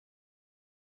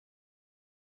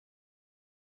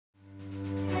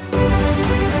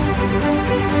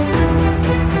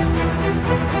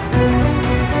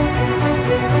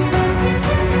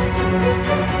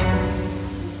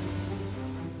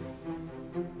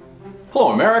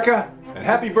Hello America, and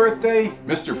happy birthday,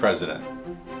 Mr. President.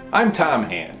 I'm Tom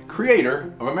Hand,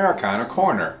 creator of Americana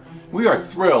Corner. We are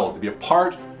thrilled to be a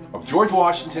part of George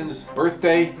Washington's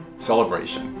birthday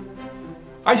celebration.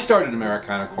 I started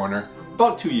Americana Corner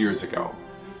about 2 years ago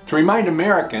to remind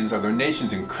Americans of their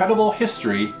nation's incredible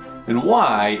history and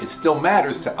why it still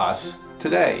matters to us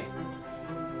today.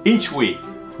 Each week,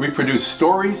 we produce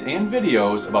stories and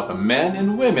videos about the men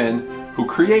and women who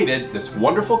created this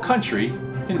wonderful country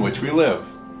in which we live.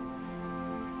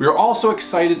 We are also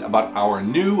excited about our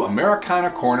new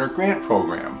Americana Corner grant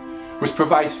program, which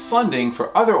provides funding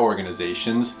for other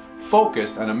organizations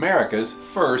focused on America's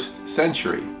first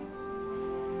century.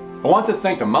 I want to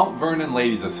thank the Mount Vernon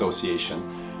Ladies Association,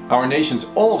 our nation's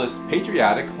oldest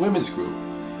patriotic women's group,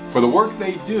 for the work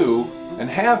they do and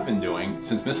have been doing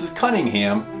since Mrs.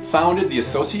 Cunningham founded the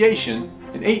association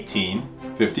in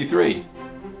 1853.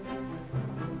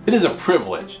 It is a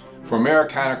privilege for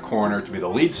Americana Corner to be the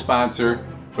lead sponsor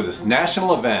for this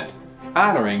national event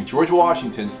honoring George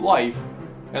Washington's life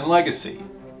and legacy.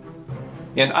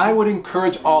 And I would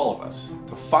encourage all of us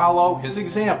to follow his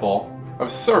example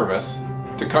of service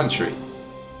to country.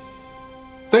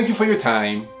 Thank you for your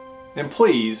time, and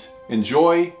please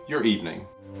enjoy your evening.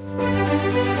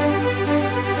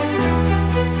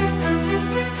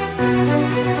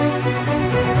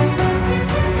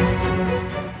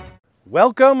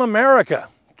 Welcome, America,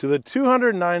 to the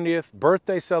 290th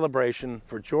birthday celebration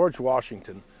for George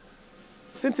Washington.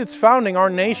 Since its founding, our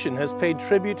nation has paid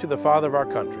tribute to the father of our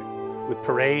country with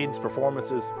parades,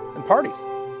 performances, and parties.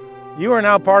 You are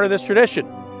now part of this tradition.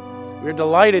 We are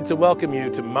delighted to welcome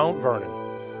you to Mount Vernon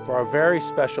for our very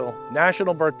special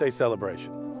national birthday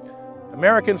celebration.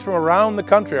 Americans from around the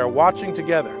country are watching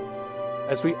together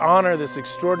as we honor this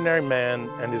extraordinary man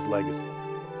and his legacy.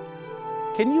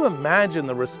 Can you imagine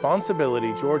the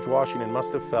responsibility George Washington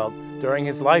must have felt during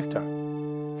his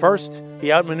lifetime? First,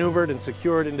 he outmaneuvered and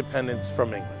secured independence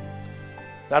from England.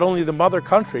 Not only the mother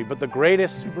country, but the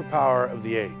greatest superpower of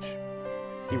the age.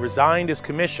 He resigned his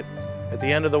commission at the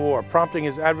end of the war, prompting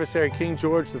his adversary King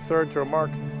George III to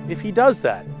remark, if he does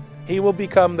that, he will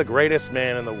become the greatest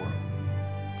man in the world.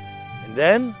 And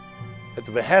then, at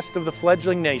the behest of the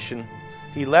fledgling nation,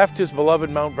 he left his beloved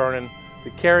Mount Vernon to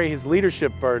carry his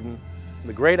leadership burden and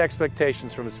the great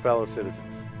expectations from his fellow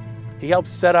citizens. He helped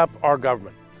set up our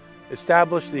government,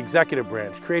 established the executive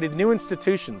branch, created new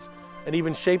institutions, and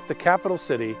even shaped the capital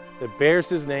city that bears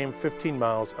his name 15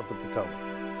 miles up the Potomac.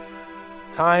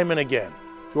 Time and again,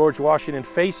 George Washington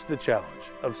faced the challenge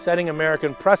of setting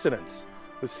American precedents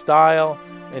with style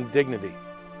and dignity.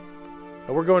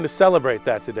 And we're going to celebrate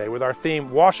that today with our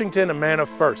theme, Washington, a Man of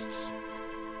Firsts.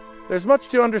 There's much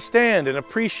to understand and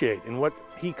appreciate in what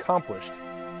he accomplished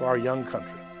for our young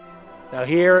country. Now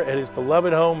here at his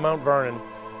beloved home, Mount Vernon,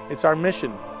 it's our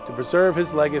mission to preserve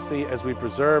his legacy as we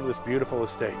preserve this beautiful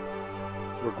estate.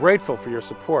 We're grateful for your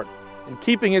support in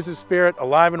keeping his spirit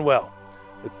alive and well,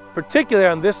 particularly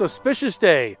on this auspicious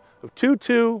day of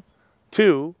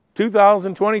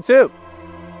 2/2/2022.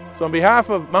 So on behalf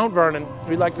of Mount Vernon,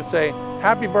 we'd like to say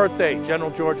happy birthday,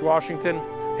 General George Washington.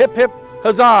 Hip, hip,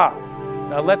 huzzah!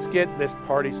 Now let's get this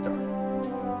party started.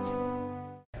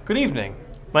 Good evening.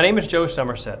 My name is Joe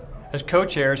Somerset. As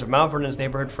co-chairs of Mount Vernon's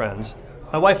Neighborhood Friends,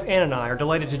 my wife Ann and I are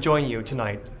delighted to join you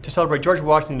tonight to celebrate George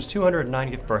Washington's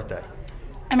 290th birthday.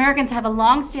 Americans have a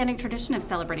long-standing tradition of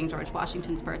celebrating George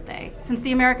Washington's birthday. Since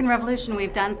the American Revolution,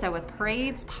 we've done so with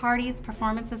parades, parties,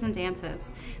 performances, and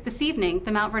dances. This evening,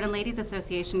 the Mount Vernon Ladies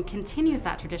Association continues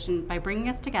that tradition by bringing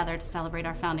us together to celebrate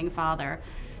our founding father.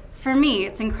 For me,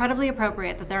 it's incredibly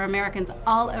appropriate that there are Americans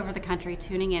all over the country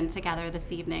tuning in together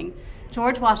this evening.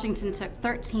 George Washington took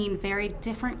 13 very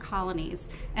different colonies,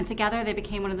 and together they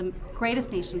became one of the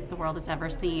greatest nations the world has ever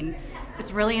seen.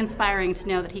 It's really inspiring to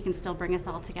know that he can still bring us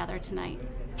all together tonight.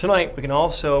 Tonight, we can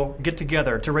also get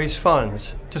together to raise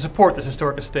funds to support this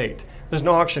historic estate. There's an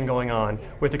auction going on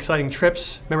with exciting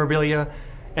trips, memorabilia,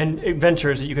 and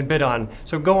adventures that you can bid on.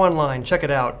 So go online, check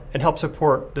it out, and help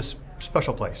support this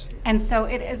special place. And so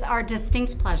it is our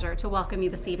distinct pleasure to welcome you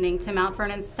this evening to Mount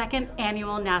Vernon's second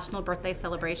annual National Birthday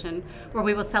Celebration, where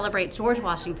we will celebrate George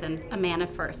Washington, a man of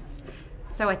firsts.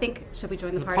 So I think, should we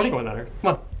join the party? There's a party going on here.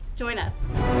 Come on. Join us.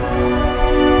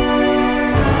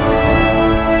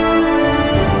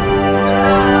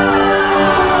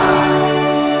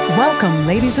 Welcome,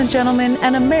 ladies and gentlemen,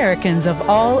 and Americans of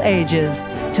all ages,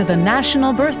 to the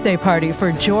National Birthday Party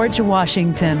for George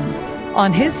Washington.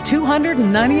 On his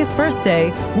 290th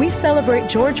birthday, we celebrate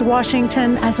George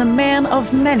Washington as a man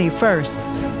of many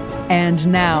firsts. And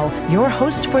now, your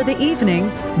host for the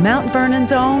evening, Mount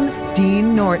Vernon's own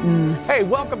Dean Norton. Hey,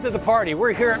 welcome to the party.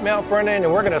 We're here at Mount Vernon,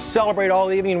 and we're going to celebrate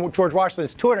all evening George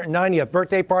Washington's 290th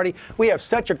birthday party. We have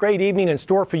such a great evening in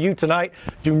store for you tonight.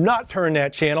 Do not turn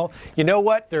that channel. You know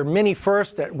what? There are many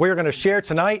firsts that we're going to share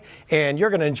tonight, and you're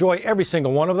going to enjoy every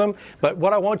single one of them. But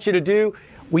what I want you to do,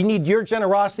 we need your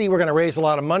generosity. We're going to raise a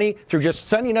lot of money through just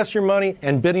sending us your money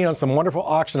and bidding on some wonderful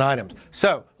auction items.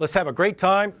 So let's have a great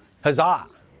time. Huzzah!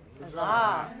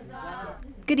 Huzzah!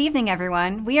 Good evening,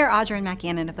 everyone. We are Audra and Matt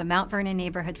Gannon of the Mount Vernon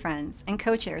Neighborhood Friends and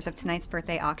co-chairs of tonight's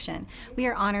birthday auction. We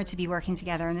are honored to be working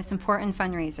together in this important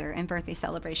fundraiser and birthday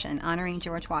celebration honoring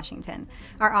George Washington.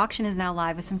 Our auction is now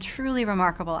live with some truly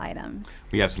remarkable items.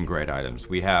 We have some great items.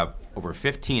 We have over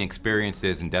 15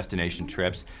 experiences and destination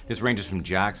trips. This ranges from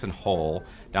Jackson Hole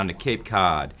down to Cape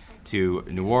Cod, to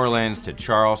New Orleans, to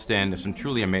Charleston. There's some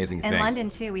truly amazing things. And London,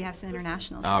 too. We have some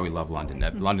international trips. Oh, we love London.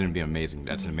 London would be amazing.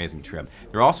 That's an amazing trip.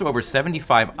 There are also over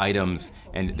 75 items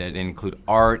and that include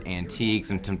art,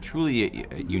 antiques, and some truly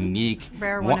unique,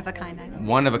 rare, one-of-a-kind items.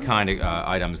 One-of-a-kind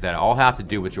items that all have to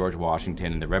do with George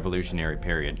Washington and the Revolutionary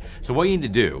period. So what you need to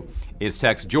do is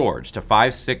text George to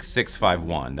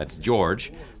 56651. That's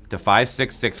George to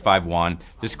 56651.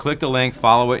 Just click the link,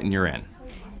 follow it, and you're in.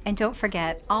 And don't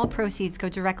forget, all proceeds go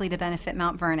directly to benefit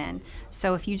Mount Vernon.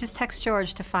 So if you just text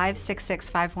George to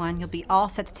 56651, you'll be all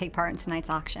set to take part in tonight's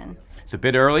auction. So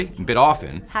bid early and bid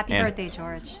often. Happy birthday,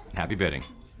 George. Happy bidding.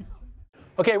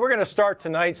 Okay, we're going to start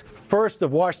tonight's First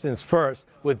of Washington's First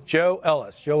with Joe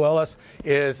Ellis. Joe Ellis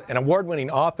is an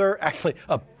award-winning author, actually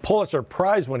a Pulitzer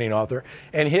Prize-winning author,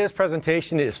 and his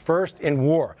presentation is First in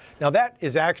War. Now that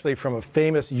is actually from a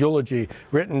famous eulogy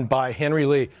written by Henry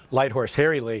Lee, Lighthorse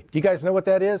Harry Lee. Do you guys know what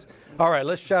that is? All right,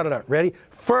 let's shout it out. Ready?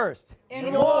 First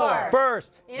in war.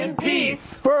 First in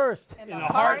peace. First in the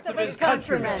hearts of his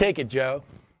countrymen. Take it, Joe.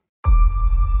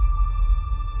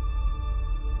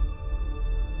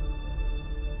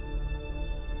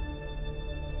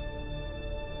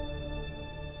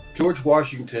 George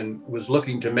Washington was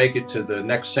looking to make it to the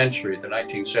next century, the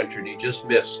 19th century, and he just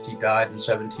missed. He died in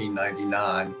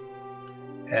 1799.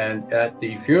 And at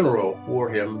the funeral for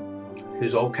him,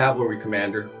 his old cavalry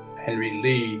commander, Henry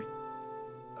Lee,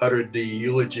 uttered the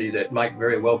eulogy that might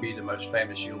very well be the most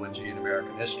famous eulogy in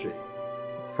American history.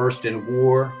 First in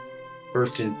war,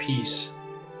 first in peace,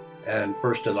 and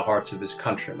first in the hearts of his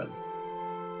countrymen.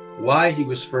 Why he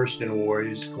was first in war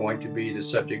is going to be the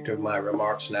subject of my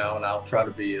remarks now, and I'll try to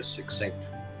be as succinct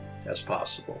as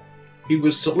possible. He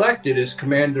was selected as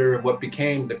commander of what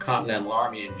became the Continental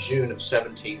Army in June of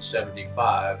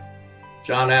 1775.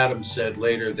 John Adams said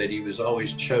later that he was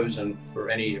always chosen for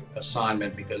any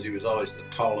assignment because he was always the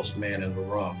tallest man in the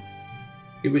room.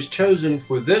 He was chosen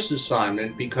for this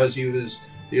assignment because he was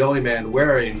the only man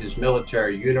wearing his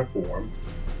military uniform,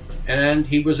 and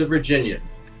he was a Virginian.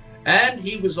 And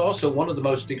he was also one of the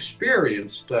most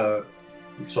experienced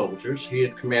soldiers. He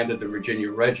had commanded the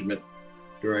Virginia Regiment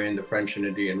during the French and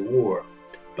Indian War.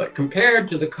 But compared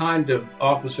to the kind of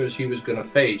officers he was going to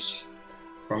face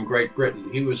from Great Britain,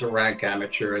 he was a rank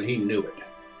amateur and he knew it.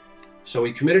 So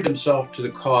he committed himself to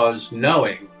the cause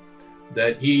knowing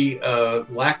that he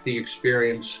lacked the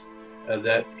experience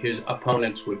that his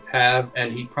opponents would have,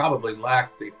 and he probably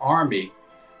lacked the army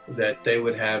that they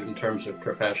would have in terms of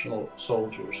professional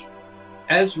soldiers.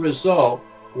 As a result,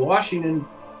 Washington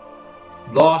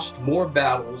lost more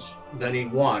battles than he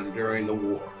won during the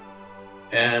war.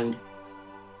 And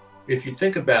if you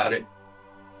think about it,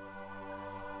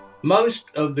 most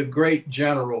of the great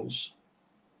generals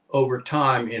over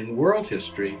time in world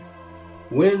history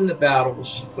win the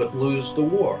battles but lose the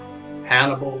war.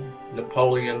 Hannibal,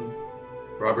 Napoleon,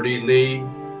 Robert E. Lee,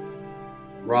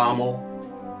 Rommel.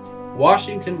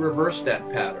 Washington reversed that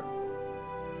pattern.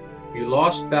 He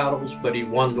lost battles, but he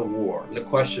won the war. And the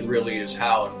question really is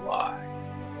how and why.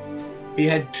 He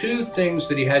had two things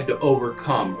that he had to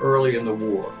overcome early in the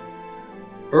war.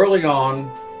 Early on,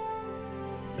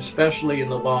 especially in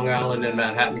the Long Island and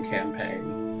Manhattan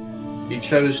campaign, he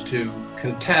chose to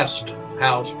contest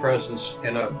Howe's presence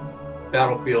in a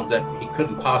battlefield that he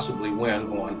couldn't possibly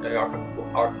win on the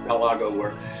archipelago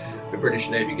where the British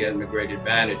Navy gave him a great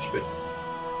advantage. But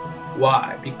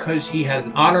why? Because he had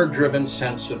an honor-driven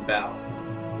sense of battle.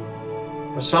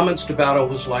 A summons to battle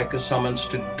was like a summons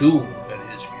to duel in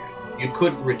his view. You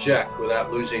couldn't reject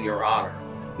without losing your honor,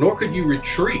 nor could you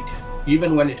retreat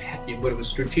even when it was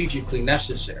strategically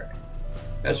necessary.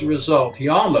 As a result, he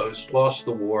almost lost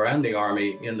the war and the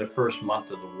army in the first month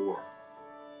of the war.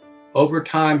 Over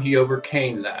time, he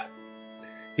overcame that.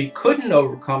 He couldn't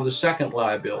overcome the second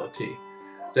liability,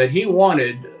 that he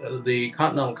wanted the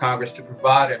Continental Congress to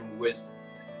provide him with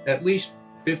at least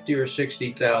 50 or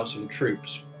 60,000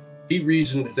 troops. he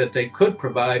reasoned that they could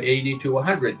provide 80 to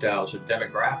 100,000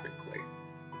 demographically.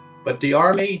 But the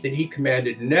army that he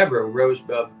commanded never rose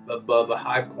above a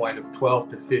high point of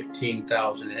 12 to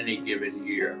 15,000 any given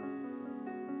year.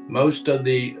 Most of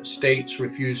the states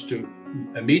refused to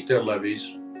meet their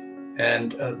levies,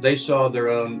 and they saw their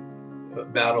own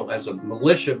battle as a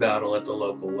militia battle at the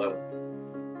local level.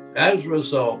 As a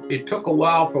result, it took a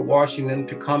while for Washington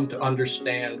to come to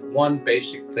understand one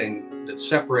basic thing that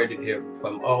separated him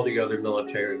from all the other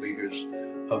military leaders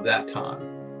of that time.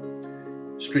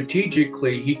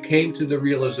 Strategically, he came to the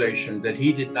realization that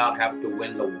he did not have to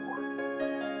win the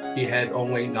war. He had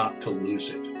only not to lose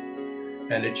it,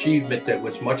 an achievement that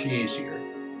was much easier.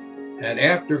 And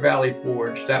after Valley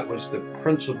Forge, that was the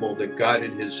principle that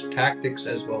guided his tactics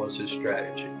as well as his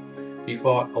strategy. He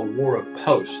fought a war of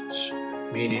posts,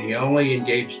 meaning he only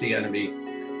engaged the enemy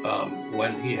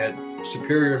when he had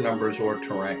superior numbers or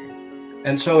terrain.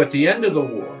 And so at the end of the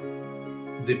war,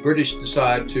 the British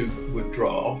decide to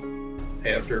withdraw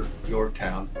after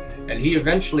Yorktown, and he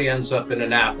eventually ends up in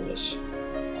Annapolis,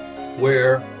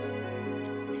 where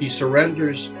he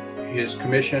surrenders his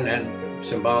commission and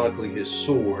symbolically his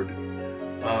sword,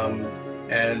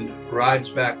 and rides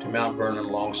back to Mount Vernon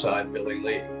alongside Billy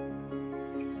Lee.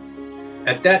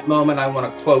 At that moment, I want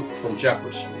to quote from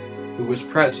Jefferson, who was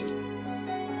president.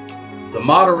 "The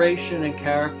moderation and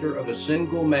character of a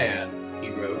single man," he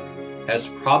wrote, "has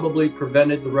probably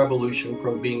prevented the revolution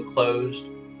from being closed,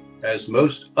 as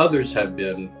most others have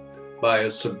been, by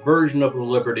a subversion of the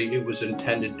liberty it was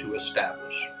intended to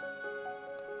establish."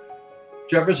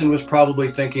 Jefferson was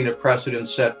probably thinking of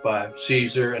precedents set by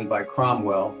Caesar and by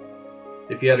Cromwell.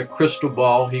 If he had a crystal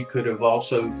ball, he could have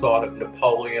also thought of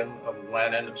Napoleon, of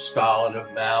Lenin, of Stalin, of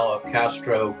Mao, of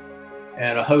Castro,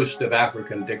 and a host of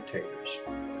African dictators.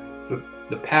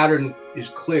 The pattern is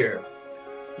clear.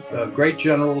 Great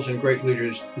generals and great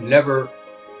leaders never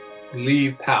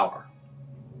leave power.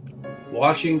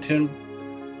 Washington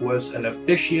was an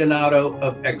aficionado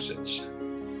of exits,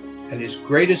 and his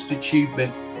greatest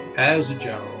achievement as a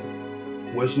general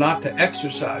was not to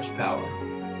exercise power,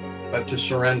 but to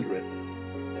surrender it.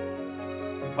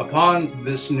 Upon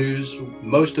this news,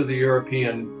 most of the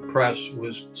European press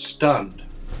was stunned.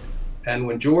 And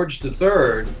when George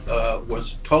III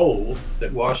was told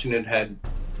that Washington had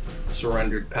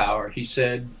surrendered power, he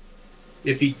said,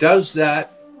 "If he does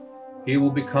that, he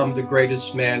will become the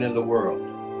greatest man in the world."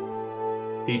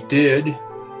 He did,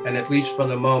 and at least from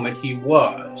the moment he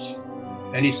was.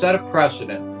 And he set a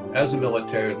precedent as a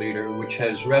military leader, which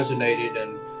has resonated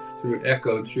and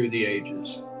echoed through the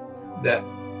ages, that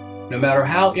no matter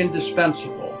how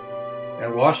indispensable,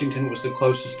 and Washington was the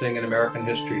closest thing in American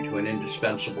history to an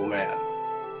indispensable man,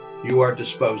 you are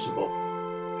disposable.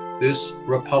 This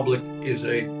republic is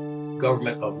a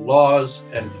government of laws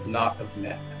and not of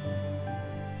men.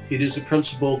 It is a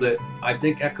principle that I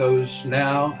think echoes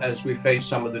now as we face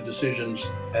some of the decisions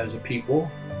as a people,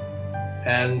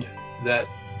 and that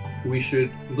we should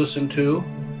listen to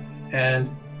and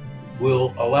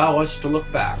will allow us to look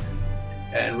back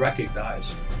and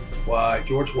recognize why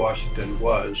George Washington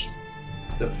was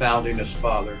the foundingest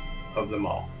father of them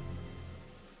all.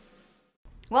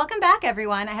 Welcome back,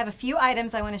 everyone. I have a few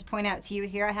items I want to point out to you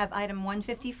here. I have item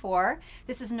 154.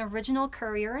 This is an original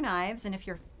Currier Knives, and if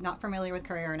you're not familiar with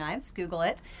Currier Knives, Google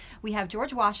it. We have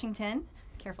George Washington.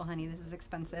 Careful, honey, this is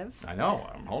expensive. I know,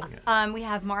 I'm holding it. We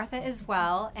have Martha as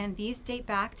well, and these date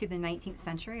back to the 19th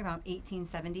century, about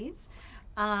 1870s.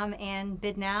 And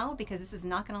bid now, because this is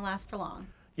not going to last for long.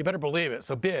 You better believe it.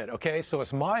 So bid, okay? So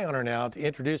it's my honor now to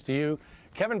introduce to you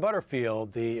Kevin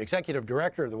Butterfield, the executive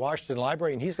director of the Washington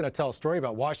Library, and he's going to tell a story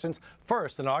about Washington's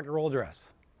first inaugural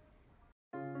address.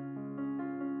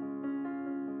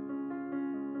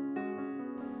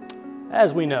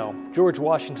 As we know, George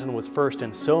Washington was first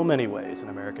in so many ways in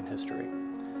American history.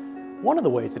 One of the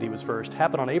ways that he was first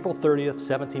happened on April 30th,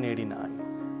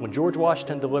 1789, when George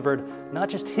Washington delivered not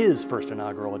just his first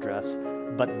inaugural address,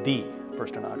 but the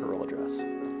first inaugural address.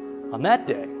 On that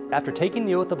day, after taking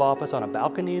the oath of office on a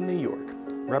balcony in New York,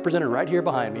 represented right here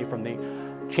behind me from the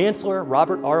Chancellor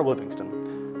Robert R.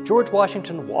 Livingston, George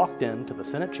Washington walked into the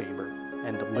Senate chamber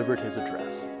and delivered his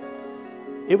address.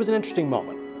 It was an interesting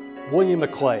moment. William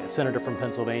McClay, a senator from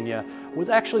Pennsylvania, was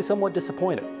actually somewhat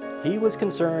disappointed. He was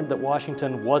concerned that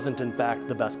Washington wasn't in fact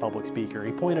the best public speaker.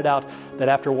 He pointed out that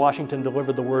after Washington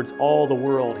delivered the words "all the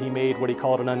world," he made what he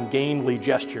called an ungainly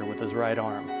gesture with his right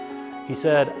arm. He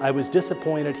said, "I was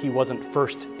disappointed he wasn't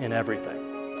first in everything."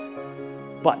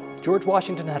 But George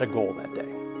Washington had a goal that day.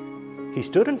 He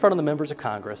stood in front of the members of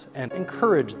Congress and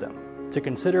encouraged them to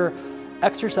consider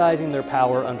exercising their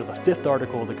power under the 5th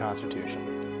Article of the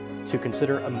Constitution, to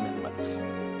consider amendments.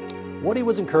 what he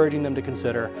was encouraging them to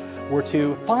consider were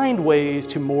to find ways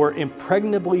to more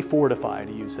impregnably fortify,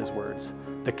 to use his words,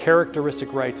 the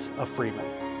characteristic rights of freemen.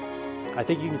 I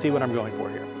think you can see what I'm going for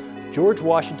here. George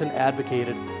Washington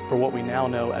advocated for what we now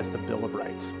know as the Bill of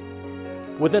Rights.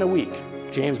 Within a week,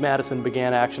 James Madison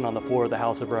began action on the floor of the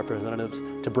House of Representatives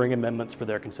to bring amendments for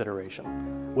their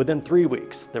consideration. Within 3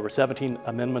 weeks, there were 17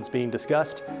 amendments being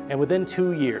discussed, and within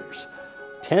 2 years,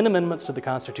 10 amendments to the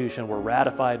Constitution were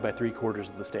ratified by 3/4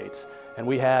 of the states, and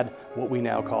we had what we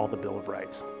now call the Bill of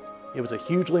Rights. It was a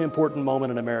hugely important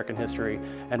moment in American history,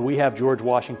 and we have George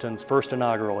Washington's first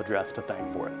inaugural address to thank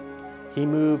for it. He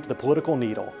moved the political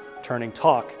needle, turning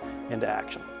talk into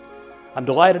action. I'm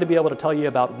delighted to be able to tell you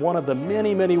about one of the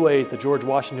many, many ways that George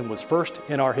Washington was first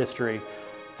in our history.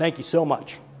 Thank you so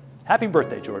much. Happy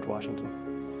birthday, George Washington.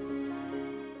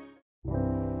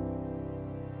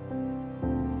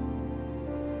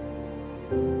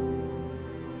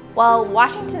 Well,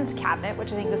 Washington's cabinet,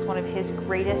 which I think was one of his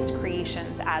greatest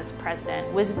creations as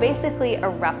president, was basically a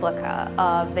replica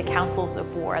of the councils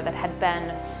of war that had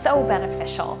been so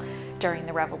beneficial during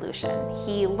the Revolution.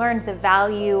 He learned the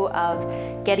value of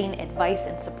getting advice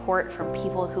and support from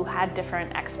people who had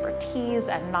different expertise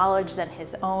and knowledge than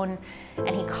his own,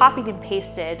 and he copied and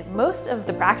pasted most of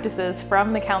the practices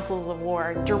from the councils of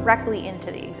war directly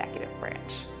into the executive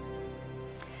branch.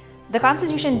 The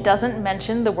Constitution doesn't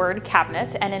mention the word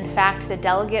cabinet, and in fact, the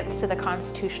delegates to the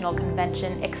Constitutional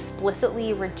Convention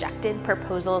explicitly rejected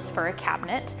proposals for a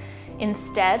cabinet.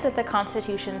 Instead, the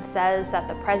Constitution says that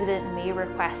the president may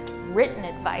request written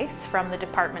advice from the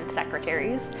department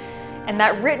secretaries. And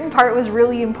that written part was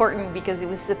really important because it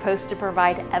was supposed to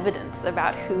provide evidence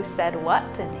about who said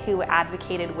what and who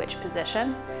advocated which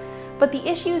position. But the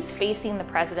issues facing the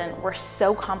president were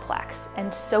so complex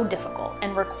and so difficult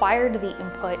and required the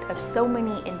input of so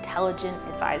many intelligent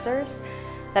advisors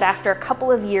that after a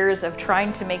couple of years of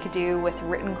trying to make do with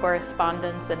written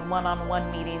correspondence and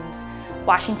one-on-one meetings,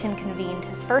 Washington convened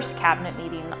his first cabinet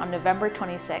meeting on November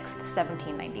 26,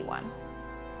 1791.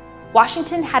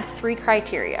 Washington had 3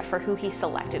 criteria for who he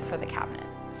selected for the cabinet.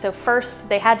 So first,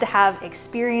 they had to have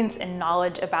experience and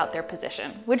knowledge about their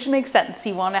position, which makes sense.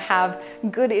 You want to have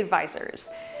good advisors.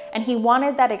 And he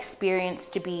wanted that experience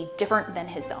to be different than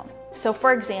his own. So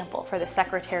for example, for the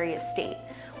Secretary of State,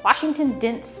 Washington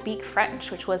didn't speak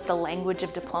French, which was the language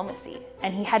of diplomacy,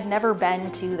 and he had never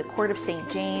been to the Court of St.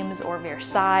 James or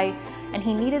Versailles, and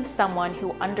he needed someone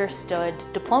who understood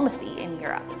diplomacy in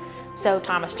Europe. So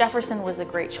Thomas Jefferson was a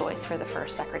great choice for the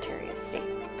first Secretary of State.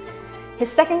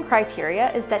 His second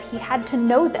criteria is that he had to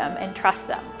know them and trust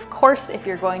them. Of course, if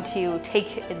you're going to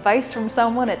take advice from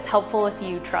someone, it's helpful if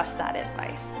you trust that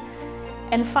advice.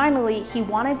 And finally, he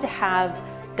wanted to have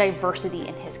diversity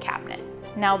in his cabinet.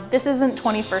 Now, this isn't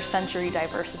 21st century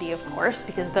diversity, of course,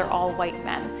 because they're all white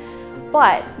men,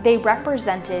 but they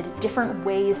represented different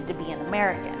ways to be an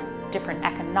American, different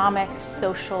economic,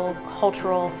 social,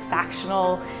 cultural,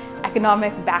 factional,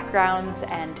 economic backgrounds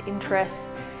and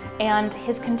interests. And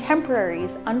his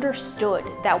contemporaries understood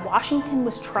that Washington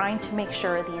was trying to make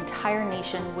sure the entire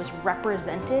nation was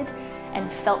represented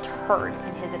and felt heard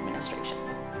in his administration.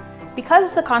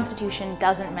 Because the Constitution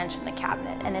doesn't mention the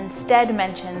cabinet and instead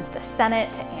mentions the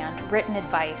Senate and written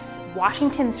advice,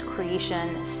 Washington's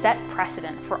creation set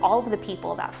precedent for all of the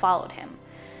people that followed him.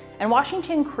 And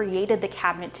Washington created the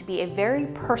cabinet to be a very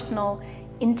personal,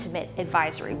 intimate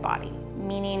advisory body,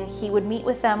 meaning he would meet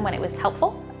with them when it was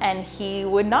helpful and he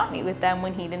would not meet with them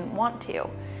when he didn't want to.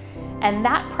 And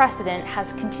that precedent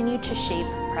has continued to shape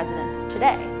presidents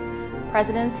today.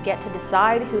 Presidents get to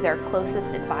decide who their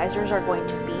closest advisors are going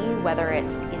to be, whether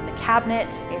it's in the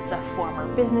cabinet, it's a former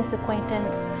business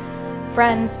acquaintance,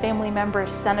 friends, family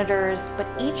members, senators, but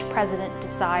each president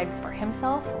decides for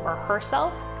himself or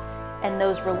herself, and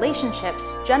those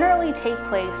relationships generally take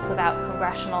place without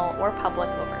congressional or public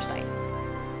oversight.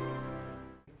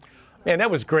 Man,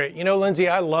 that was great. You know, Lindsay,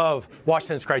 I love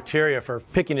Washington's criteria for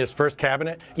picking his first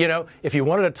cabinet. You know, if he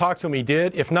wanted to talk to him, he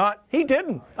did. If not, he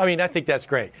didn't. I mean, I think that's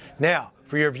great. Now,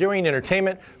 for your viewing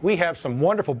entertainment, we have some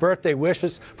wonderful birthday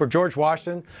wishes for George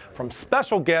Washington from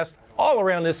special guests all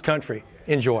around this country.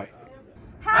 Enjoy.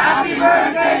 Happy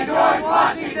birthday, George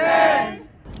Washington!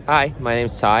 Hi, my name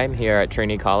is Ty. I'm here at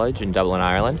Trinity College in Dublin,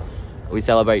 Ireland. We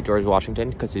celebrate George Washington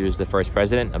because he was the first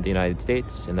president of the United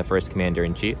States and the first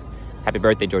commander-in-chief. Happy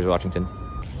birthday, George Washington.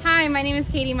 Hi, my name is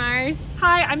Katie Myers.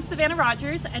 Hi, I'm Savannah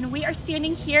Rogers, and we are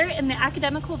standing here in the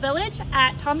Academical Village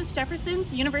at Thomas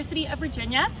Jefferson's University of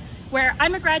Virginia, where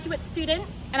I'm a graduate student.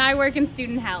 And I work in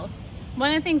student health. One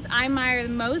of the things I admire the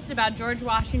most about George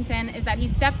Washington is that he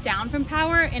stepped down from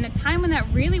power in a time when that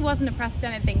really wasn't a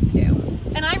precedented thing to do.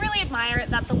 And I really admire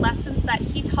that the lessons that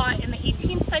he taught in the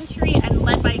 18th century and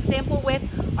led by example with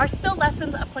are still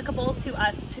lessons applicable to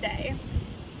us today.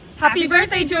 Happy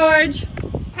birthday, George!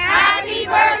 Happy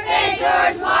birthday,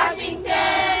 George Washington!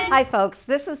 Hi folks,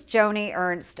 this is Joni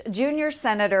Ernst, Junior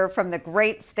Senator from the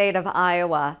great state of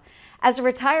Iowa. As a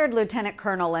retired Lieutenant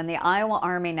Colonel in the Iowa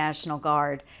Army National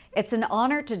Guard, it's an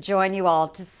honor to join you all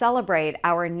to celebrate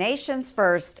our nation's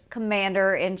first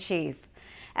Commander-in-Chief.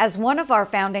 As one of our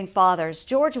founding fathers,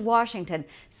 George Washington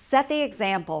set the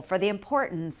example for the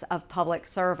importance of public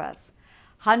service.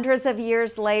 Hundreds of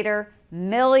years later,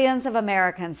 millions of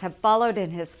Americans have followed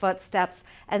in his footsteps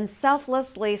and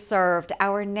selflessly served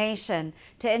our nation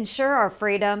to ensure our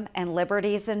freedom and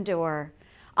liberties endure.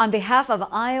 On behalf of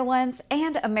Iowans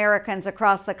and Americans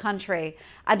across the country,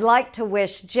 I'd like to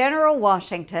wish General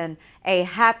Washington a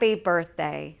happy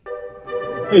birthday.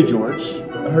 Hey George,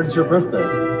 I heard it's your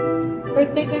birthday.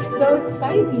 Birthdays are so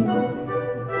exciting.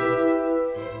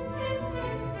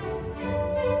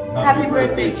 Happy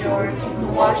birthday, George, from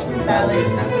the Washington Ballets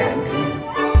and Academy.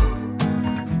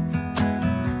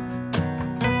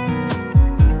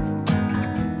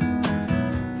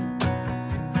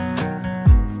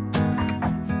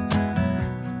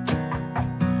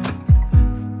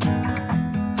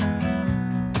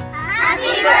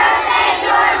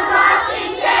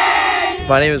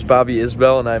 My name is Bobby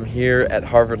Isbell and I'm here at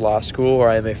Harvard Law School where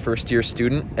I am a first-year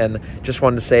student, and just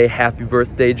wanted to say happy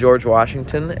birthday, George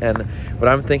Washington. And what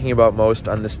I'm thinking about most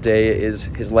on this day is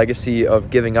his legacy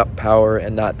of giving up power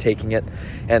and not taking it,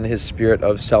 and his spirit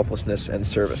of selflessness and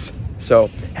service. So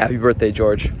happy birthday,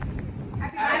 George.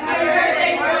 Happy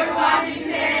birthday, George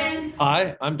Washington!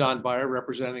 Hi, I'm Don Beyer,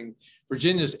 representing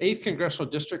Virginia's 8th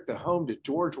Congressional District, the home to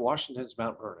George Washington's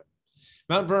Mount Vernon.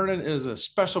 Mount Vernon is a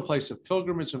special place of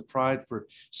pilgrimage and pride for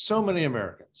so many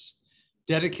Americans,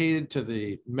 dedicated to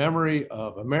the memory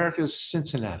of America's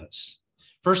Cincinnatus.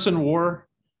 First in war,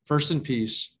 first in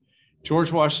peace,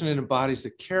 George Washington embodies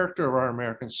the character of our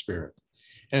American spirit.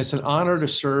 And it's an honor to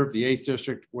serve the 8th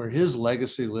District where his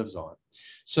legacy lives on.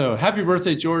 So happy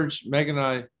birthday, George. Meg and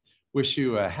I wish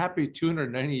you a happy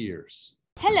 290 years.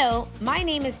 Hello, my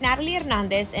name is Natalie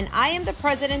Hernandez and I am the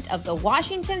president of the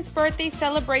Washington's Birthday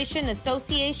Celebration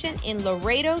Association in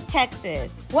Laredo,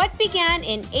 Texas. What began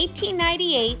in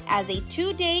 1898 as a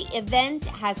 2-day event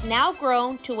has now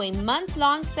grown to a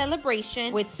month-long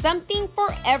celebration with something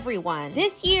for everyone.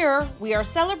 This year, we are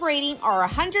celebrating our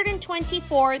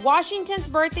 124th Washington's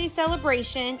Birthday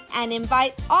Celebration and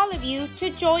invite all of you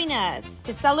to join us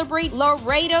to celebrate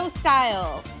Laredo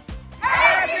style.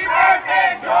 Happy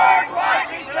birthday, George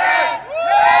Washington!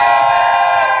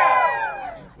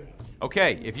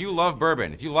 Okay, if you love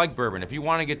bourbon, if you like bourbon, if you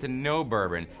want to get to know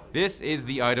bourbon, this is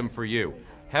the item for you.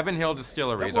 Heaven Hill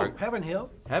Distilleries. Heaven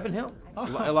Hill? Heaven Hill.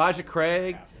 Elijah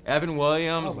Craig, Evan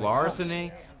Williams,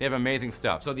 Larceny. They have amazing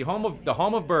stuff. So the home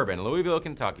of bourbon, Louisville,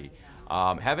 Kentucky.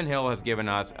 Heaven Hill has given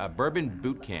us a bourbon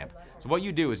boot camp. So what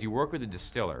you do is you work with a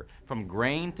distiller from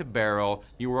grain to barrel.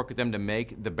 You work with them to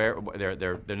make the barrel, their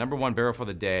 #1 barrel for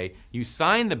the day. You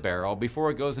sign the barrel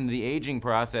before it goes into the aging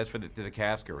process for the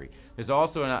caskery. There's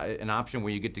also an option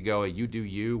where you get to go a you do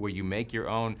you, where you make your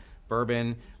own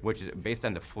bourbon, which is based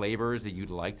on the flavors that you'd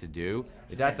like to do.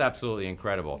 That's absolutely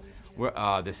incredible.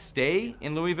 The stay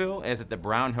in Louisville is at the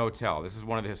Brown Hotel. This is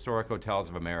one of the historic hotels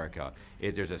of America.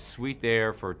 There's a suite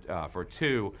there for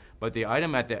 2, but the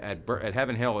item at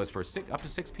Heaven Hill is for up to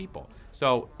 6 people.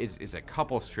 So it's a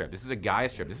couple's trip. This is a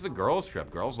guy's trip. This is a girl's trip.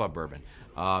 Girls love bourbon.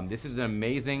 This is an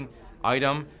amazing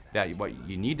item that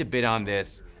you need to bid on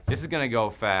this. This is going to go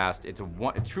fast. It's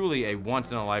truly a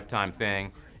once-in-a-lifetime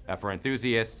thing for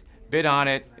enthusiasts. Bid on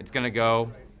it. It's going to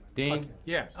go. Dean?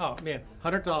 Yeah. Oh, man.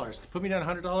 $100. Put me down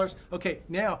 $100. Okay,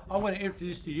 now I want to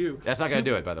introduce to you. That's not going to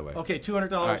do it, by the way. Okay,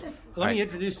 $200. Right. Let me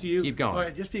introduce to you. Keep going. All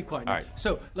right, just be quiet. All right.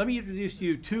 So let me introduce to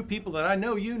you 2 people that I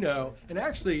know you know. And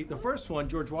actually, the first one,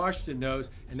 George Washington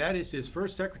knows, and that is his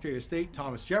first Secretary of State,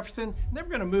 Thomas Jefferson. And then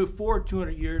we're going to move forward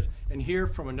 200 years and hear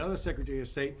from another Secretary of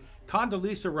State,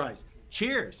 Condoleezza Rice.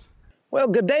 Cheers. Well,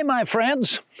 good day, my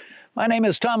friends. My name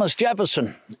is Thomas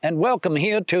Jefferson, and welcome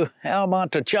here to El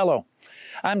Monticello.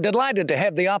 I'm delighted to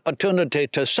have the opportunity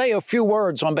to say a few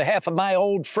words on behalf of my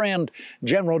old friend,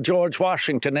 General George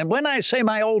Washington. And when I say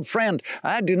my old friend,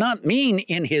 I do not mean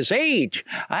in his age.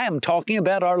 I am talking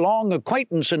about our long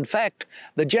acquaintance. In fact,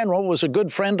 the General was a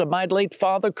good friend of my late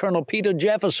father, Colonel Peter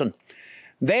Jefferson.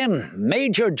 Then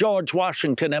Major George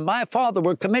Washington and my father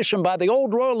were commissioned by the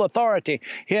old royal authority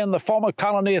here in the former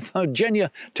colony of Virginia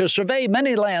to survey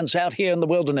many lands out here in the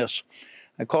wilderness.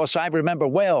 Of course, I remember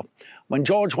well when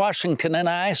George Washington and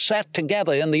I sat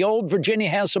together in the old Virginia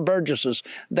House of Burgesses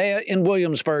there in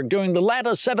Williamsburg during the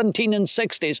latter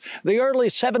 1760s, the early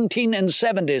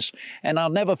 1770s, and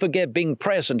I'll never forget being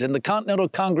present in the Continental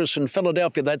Congress in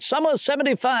Philadelphia that summer of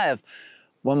 '75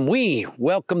 when we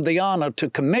welcomed the honor to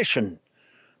commission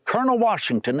Colonel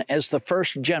Washington as the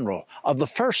first general of the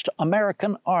first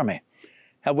American Army.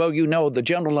 How well you know the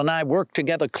general and I worked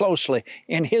together closely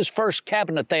in his first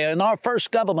cabinet there, in our first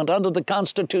government under the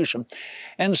Constitution.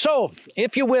 And so,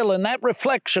 if you will, in that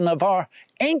reflection of our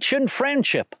ancient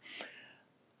friendship,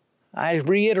 I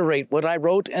reiterate what I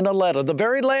wrote in a letter, the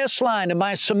very last line in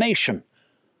my summation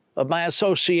of my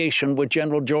association with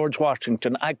General George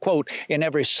Washington. I quote, in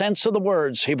every sense of the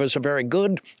words, he was a very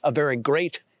good, a very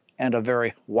great, and a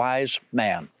very wise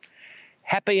man.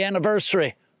 Happy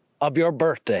anniversary of your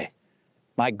birthday,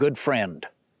 my good friend,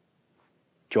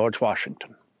 George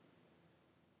Washington.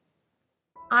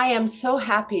 I am so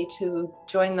happy to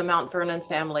join the Mount Vernon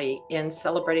family in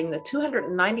celebrating the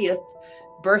 290th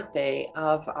birthday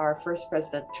of our first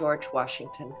president, George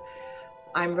Washington.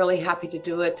 I'm really happy to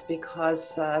do it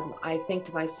because I think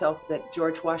to myself that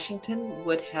George Washington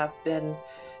would have been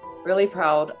really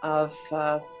proud of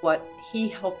what he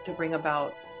helped to bring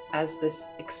about as this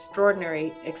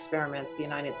extraordinary experiment, the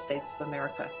United States of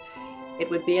America. It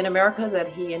would be an America that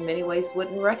he in many ways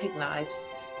wouldn't recognize,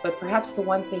 but perhaps the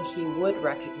one thing he would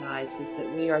recognize is that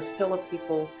we are still a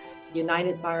people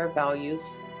united by our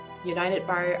values, united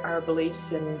by our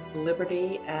beliefs in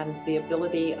liberty and the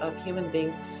ability of human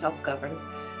beings to self-govern.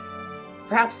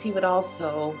 Perhaps he would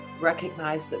also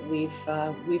recognize that we've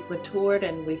matured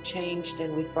and we've changed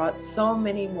and we've brought so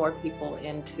many more people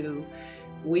into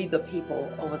we the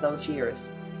people over those years.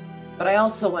 But I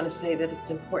also want to say that it's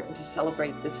important to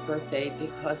celebrate this birthday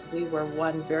because we were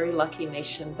one very lucky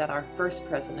nation that our first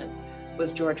president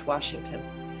was George Washington.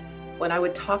 When I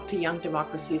would talk to young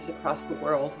democracies across the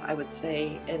world, I would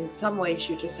say, in some ways,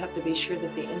 you just have to be sure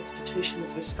that the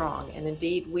institutions are strong. And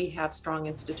indeed, we have strong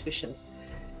institutions.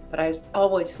 But I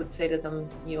always would say to them,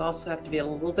 you also have to be a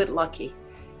little bit lucky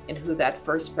in who that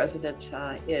first president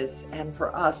is. And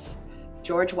for us,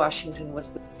 George Washington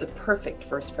was the perfect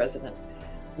first president,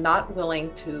 not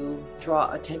willing to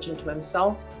draw attention to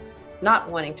himself, not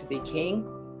wanting to be king,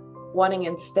 wanting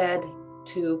instead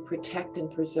to protect and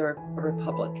preserve a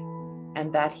republic.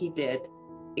 And that he did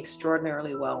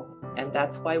extraordinarily well. And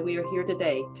that's why we are here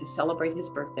today to celebrate his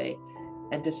birthday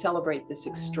and to celebrate this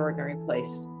extraordinary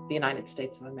place, the United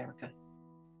States of America.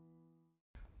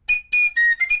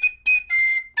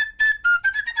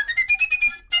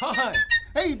 Hi.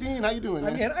 Hey, Dean, how you doing,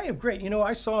 man? Again, I am great. You know,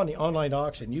 I saw in the online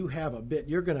auction you have a bit.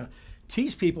 You're going to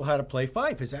teach people how to play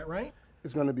fife. Is that right?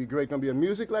 It's going to be great. It's going to be a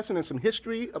music lesson and some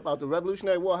history about the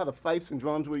Revolutionary War, how the fifes and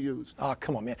drums were used. Oh,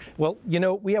 come on, man. Well, you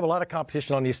know, we have a lot of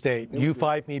competition on the estate. You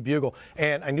fife, me bugle.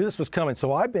 And I knew this was coming,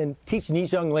 so I've been teaching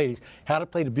these young ladies how to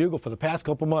play the bugle for the past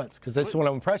couple months, because I just want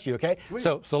to impress you, okay?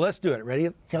 So let's do it. Ready,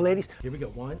 young ladies? Here we go.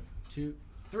 1, 2,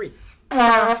 3.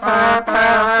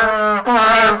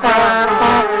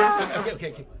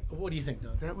 Okay. What do you think,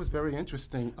 Doug? That was very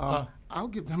interesting. I'll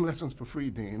give them lessons for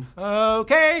free, Dean.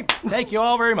 Okay. Thank you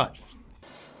all very much.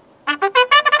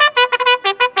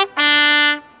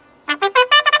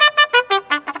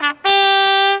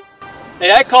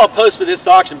 Hey, I called post for this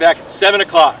auction back at 7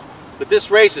 o'clock, but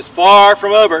this race is far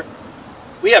from over.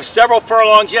 We have several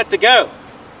furlongs yet to go.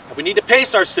 And we need to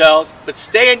pace ourselves, but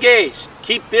stay engaged.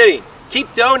 Keep bidding,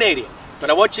 keep donating. But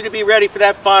I want you to be ready for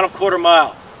that final quarter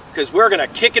mile, because we're going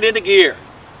to kick it into gear.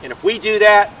 And if we do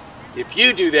that, if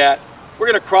you do that, we're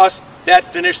going to cross that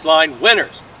finish line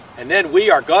winners. And then we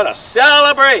are going to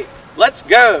celebrate. Let's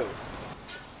go.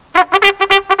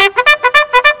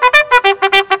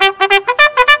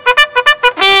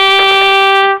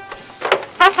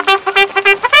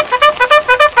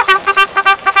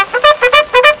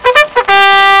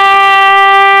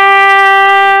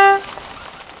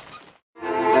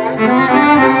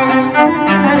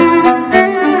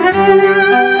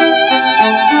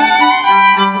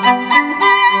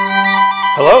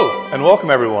 Hello, and welcome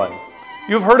everyone.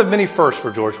 You've heard of many firsts for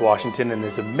George Washington and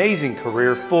his amazing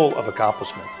career full of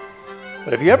accomplishments.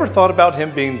 But have you ever thought about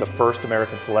him being the first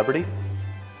American celebrity?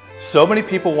 So many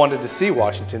people wanted to see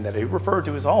Washington that he referred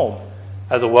to his home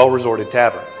as a well-resorted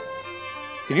tavern.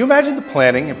 Can you imagine the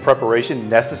planning and preparation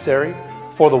necessary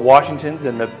for the Washingtons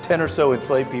and the 10 or so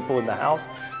enslaved people in the house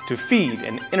to feed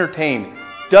and entertain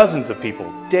dozens of people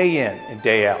day in and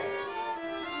day out?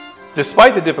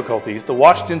 Despite the difficulties, the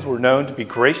Washingtons were known to be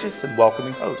gracious and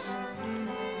welcoming hosts.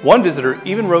 One visitor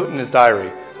even wrote in his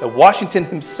diary that Washington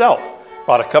himself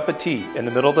brought a cup of tea in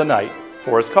the middle of the night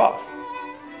for his cough.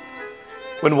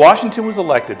 When Washington was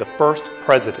elected the first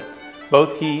president,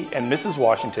 both he and Mrs.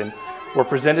 Washington were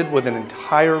presented with an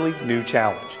entirely new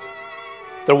challenge.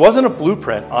 There wasn't a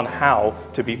blueprint on how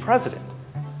to be president.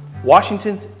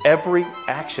 Washington's every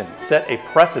action set a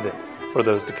precedent for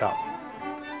those to come.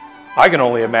 I can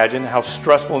only imagine how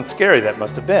stressful and scary that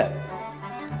must have been.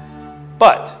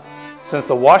 But since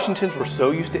the Washingtons were so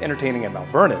used to entertaining at Mount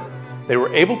Vernon, they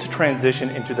were able to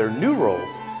transition into their new roles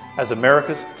as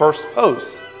America's first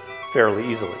hosts fairly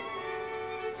easily.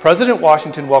 President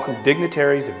Washington welcomed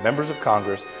dignitaries and members of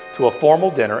Congress to a formal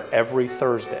dinner every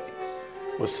Thursday.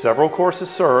 With several courses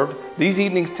served, these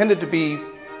evenings tended to be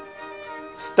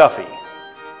stuffy.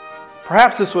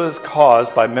 Perhaps this was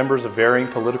caused by members of varying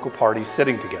political parties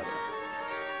sitting together.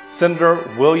 Senator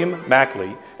William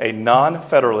Mackley, a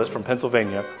non-federalist from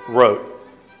Pennsylvania, wrote,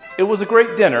 "It was a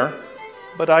great dinner,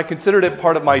 but I considered it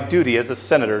part of my duty as a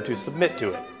senator to submit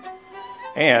to it,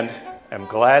 and am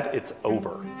glad it's over."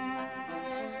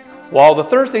 While the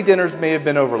Thursday dinners may have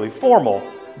been overly formal,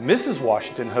 Mrs.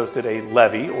 Washington hosted a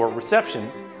levee or reception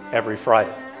every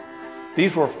Friday.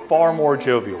 These were far more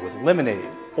jovial, with lemonade,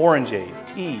 orangeade,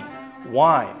 tea,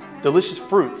 wine, delicious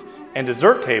fruits, and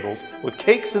dessert tables with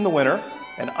cakes in the winter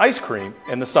and ice cream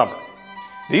in the summer.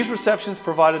 These receptions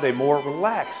provided a more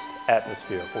relaxed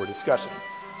atmosphere for discussion,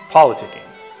 politicking,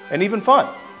 and even fun.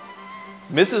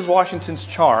 Mrs. Washington's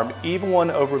charm even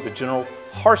won over the general's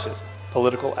harshest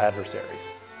political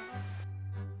adversaries.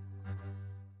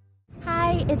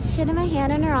 Hi, it's Shinamahan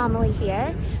Naramali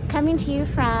here, coming to you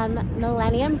from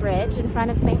Millennium Bridge in front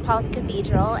of St. Paul's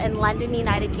Cathedral in London,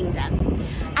 United Kingdom.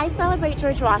 I celebrate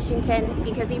George Washington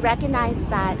because he recognized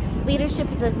that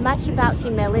leadership is as much about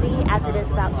humility as it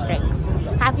is about strength.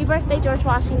 Happy birthday, George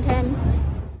Washington.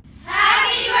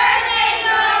 Happy birthday,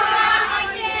 George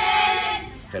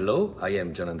Washington! Hello, I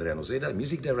am Gian Andrea Noseda,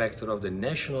 music director of the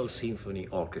National Symphony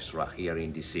Orchestra here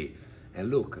in DC. And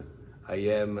look, I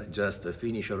am just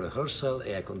finished a rehearsal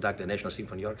and I conduct the National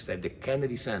Symphony Orchestra at the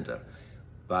Kennedy Center.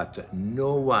 But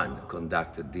no one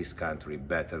conducted this country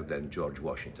better than George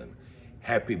Washington.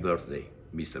 Happy birthday,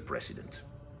 Mr. President.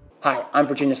 Hi, I'm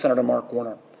Virginia Senator Mark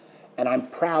Warner, and I'm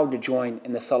proud to join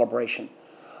in the celebration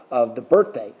of the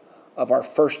birthday of our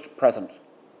first president,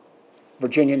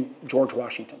 Virginian George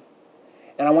Washington.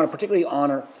 And I want to particularly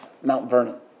honor Mount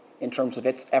Vernon in terms of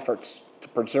its efforts to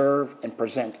preserve and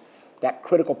present that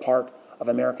critical part of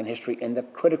American history and the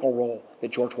critical role that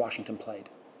George Washington played.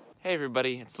 Hey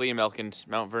everybody, it's Liam Elkind,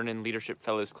 Mount Vernon Leadership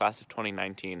Fellows Class of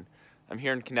 2019. I'm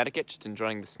here in Connecticut just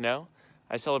enjoying the snow.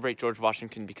 I celebrate George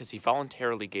Washington because he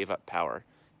voluntarily gave up power.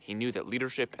 He knew that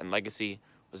leadership and legacy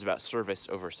was about service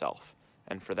over self.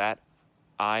 And for that,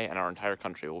 I and our entire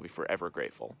country will be forever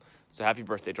grateful. So happy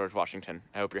birthday, George Washington.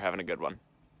 I hope you're having a good one.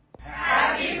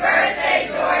 Happy birthday,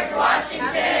 George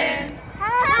Washington!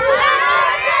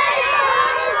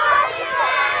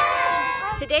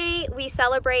 Today, we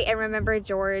celebrate and remember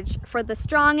George for the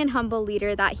strong and humble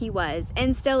leader that he was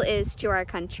and still is to our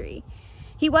country.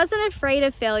 He wasn't afraid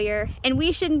of failure, and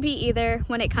we shouldn't be either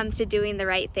when it comes to doing the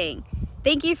right thing.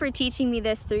 Thank you for teaching me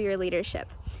this through your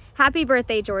leadership. Happy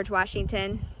birthday, George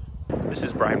Washington. This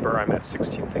is Brian Burr. I'm at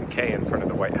 16th and K in front of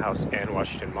the White House and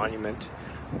Washington Monument.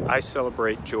 I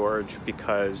celebrate George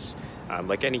because,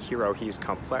 like any hero, he's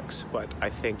complex, but I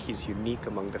think he's unique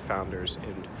among the founders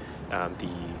in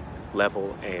the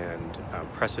level and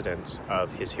precedence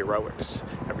of his heroics.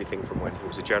 Everything from when he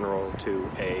was a general to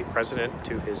a president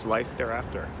to his life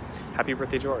thereafter. Happy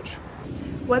birthday, George.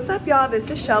 What's up, y'all? This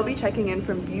is Shelby checking in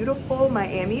from beautiful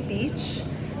Miami Beach.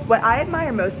 What I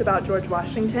admire most about George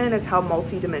Washington is how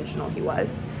multidimensional he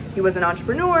was. He was an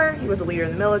entrepreneur, he was a leader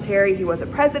in the military, he was a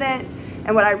president,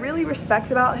 and what I really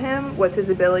respect about him was his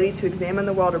ability to examine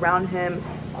the world around him,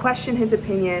 question his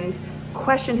opinions,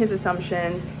 question his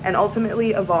assumptions, and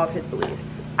ultimately evolve his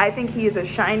beliefs. I think he is a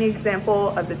shining example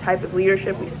of the type of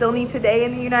leadership we still need today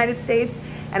in the United States,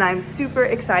 and I'm super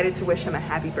excited to wish him a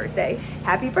happy birthday.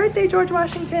 Happy birthday, George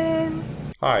Washington!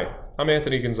 Hi, I'm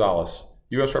Anthony Gonzalez,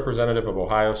 U.S. Representative of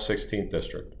Ohio's 16th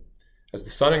District. As the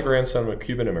son and grandson of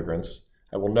Cuban immigrants,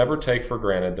 I will never take for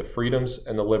granted the freedoms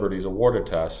and the liberties awarded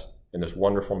to us in this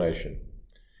wonderful nation.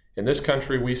 In this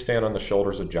country, we stand on the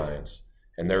shoulders of giants,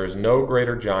 and there is no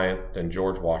greater giant than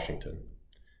George Washington.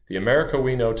 The America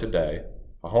we know today,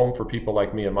 a home for people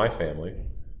like me and my family,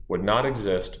 would not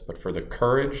exist but for the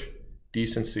courage,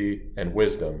 decency, and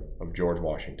wisdom of George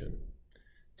Washington.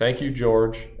 Thank you,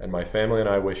 George, and my family and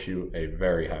I wish you a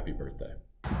very happy birthday.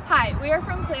 Hi, we are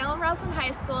from Cle Elum Roslyn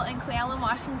High School in Cle Elum,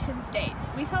 Washington State.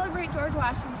 We celebrate George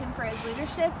Washington for his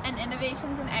leadership and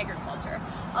innovations in agriculture.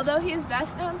 Although he is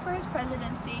best known for his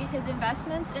presidency, his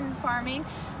investments in farming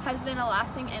has been a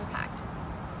lasting impact.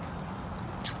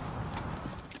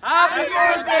 Happy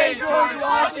birthday, George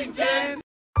Washington!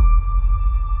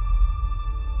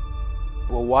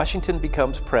 Well, Washington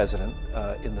becomes president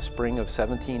in the spring of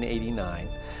 1789,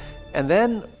 and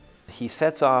then he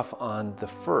sets off on the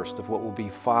first of what will be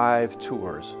 5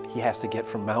 tours. He has to get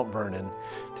from Mount Vernon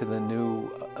to the new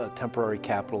temporary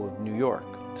capital of New York.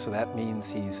 So that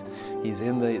means he's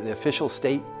in the official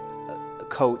state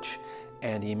coach,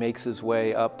 and he makes his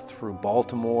way up through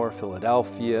Baltimore,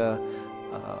 Philadelphia,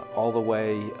 all the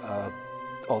way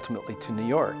ultimately to New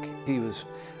York. He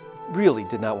really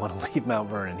did not want to leave Mount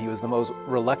Vernon. He was the most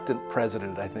reluctant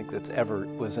president, I think, that's ever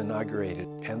was inaugurated.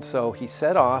 And so he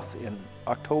set off in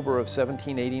October of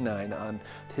 1789 on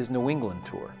his New England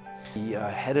tour. He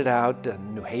headed out to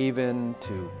New Haven,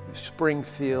 to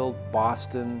Springfield,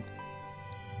 Boston,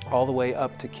 all the way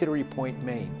up to Kittery Point,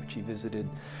 Maine, which he visited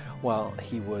while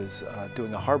he was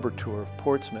doing a harbor tour of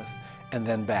Portsmouth, and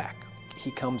then back. He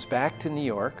comes back to New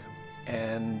York,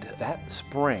 and that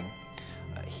spring,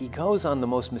 he goes on the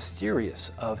most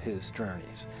mysterious of his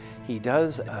journeys. He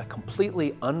does a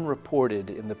completely unreported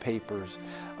in the papers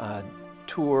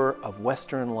tour of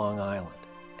Western Long Island.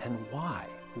 And why?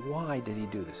 Why did he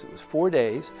do this? It was 4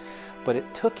 days, but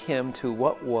it took him to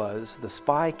what was the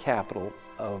spy capital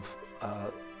of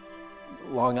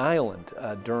Long Island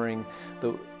during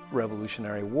the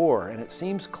Revolutionary War. And it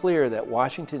seems clear that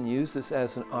Washington used this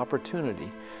as an opportunity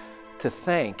to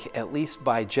thank, at least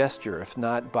by gesture, if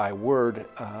not by word,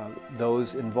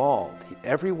 those involved.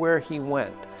 Everywhere he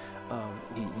went,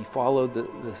 he followed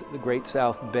the Great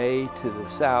South Bay to the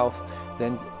south,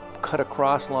 then cut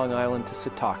across Long Island to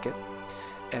Setauket,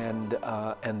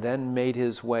 and then made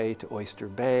his way to Oyster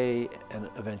Bay and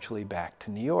eventually back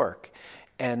to New York.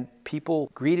 And people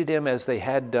greeted him as they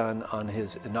had done on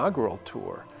his inaugural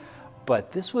tour.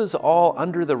 But this was all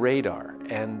under the radar,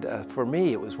 and for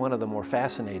me, it was one of the more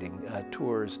fascinating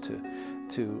tours to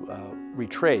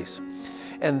retrace.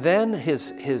 And then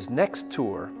his next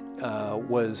tour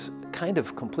was kind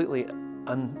of completely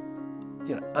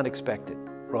unexpected.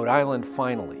 Rhode Island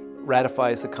finally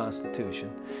ratifies the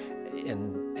Constitution,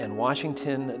 and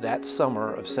Washington that summer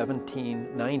of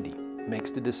 1790 makes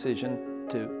the decision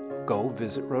to go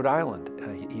visit Rhode Island.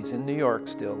 He's in New York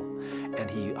still, and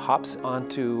he hops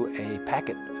onto a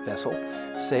packet vessel,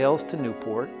 sails to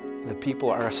Newport. The people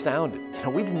are astounded. You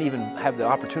know, we didn't even have the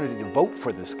opportunity to vote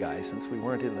for this guy since we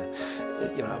weren't in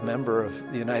the, a member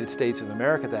of the United States of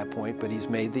America at that point, but he's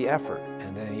made the effort.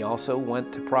 And then he also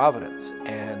went to Providence,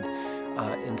 and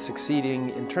in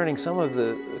succeeding in turning some of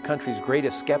the country's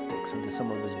greatest skeptics into some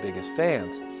of his biggest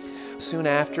fans. Soon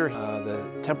after, the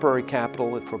temporary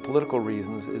capital, for political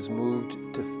reasons, is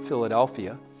moved to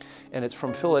Philadelphia, and it's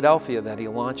from Philadelphia that he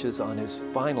launches on his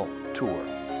final tour,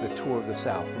 the Tour of the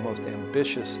South, the most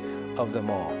ambitious of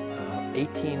them all.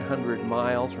 1,800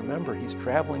 miles. Remember, he's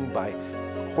traveling by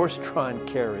horse-drawn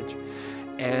carriage,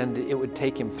 and it would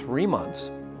take him 3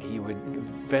 months. He would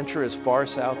venture as far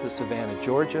south as Savannah,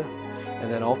 Georgia,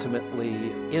 and then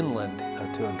ultimately inland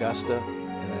to Augusta,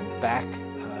 and then back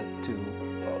to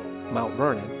Mount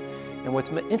Vernon. And what's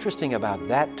interesting about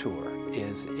that tour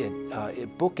is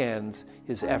it bookends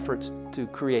his efforts to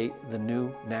create the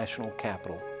new national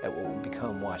capital at what will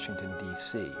become Washington,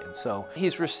 D.C. And so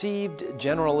he's received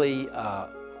generally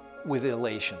with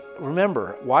elation.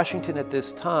 Remember, Washington at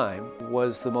this time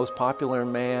was the most popular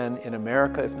man in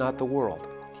America, if not the world.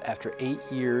 After 8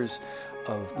 years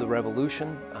of the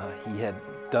Revolution, he had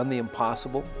done the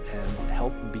impossible and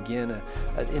helped begin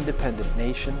an independent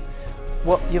nation.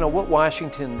 Well, you know, what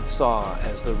Washington saw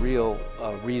as the real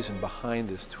reason behind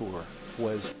this tour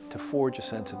was to forge a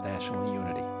sense of national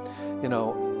unity. You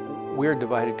know, we're a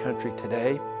divided country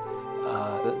today.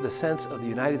 The sense of the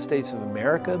United States of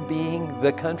America being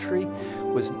the country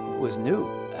was new,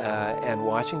 and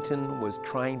Washington was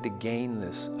trying to gain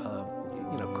this,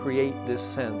 create this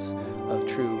sense of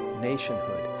true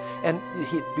nationhood. And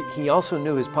he also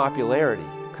knew his popularity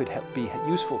could be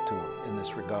useful to him in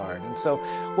this regard. And so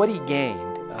what he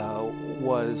gained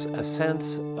was a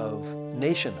sense of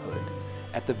nationhood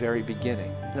at the very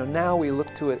beginning. You know, now we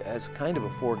look to it as kind of a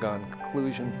foregone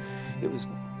conclusion. It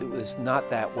was not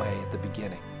that way at the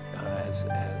beginning. As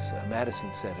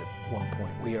Madison said at one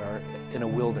point, we are in a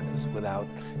wilderness without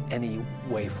any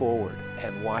way forward,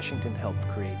 and Washington helped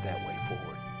create that way forward.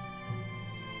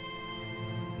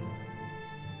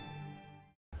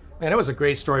 Man, that was a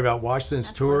great story about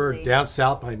Washington's tour down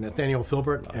south by Nathaniel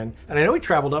Filbert. And I know he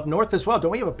traveled up north as well.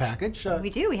 Don't we have a package? We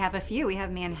do. We have a few. We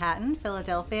have Manhattan,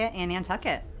 Philadelphia, and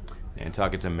Nantucket.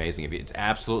 Nantucket's amazing. It's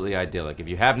absolutely idyllic. If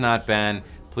you have not been,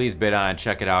 Please bid on it,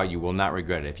 check it out. You will not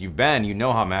regret it. If you've been, you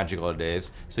know how magical it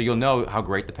is, so you'll know how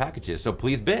great the package is. So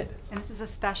please bid. And this is a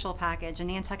special package, a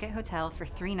Nantucket hotel for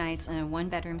 3 nights in a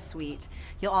 1-bedroom suite.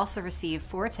 You'll also receive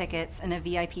 4 tickets and a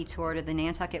VIP tour to the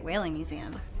Nantucket Whaling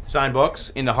Museum. Signed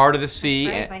books, In the Heart of the Sea.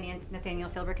 Right, by Nathaniel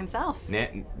Philbrick himself.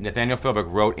 Nathaniel Philbrick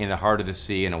wrote In the Heart of the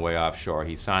Sea and Away Offshore.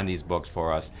 He signed these books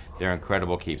for us. They're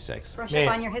incredible keepsakes. Brush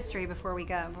up on your history before we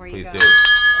go. Please do.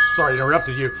 Sorry to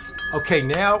interrupted you. Okay,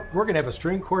 now we're going to have a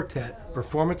string quartet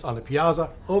performance on the piazza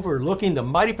overlooking the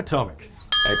mighty Potomac.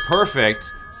 A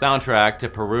perfect soundtrack to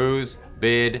peruse,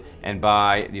 bid, and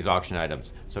buy these auction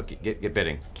items. So get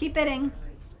bidding. Keep bidding.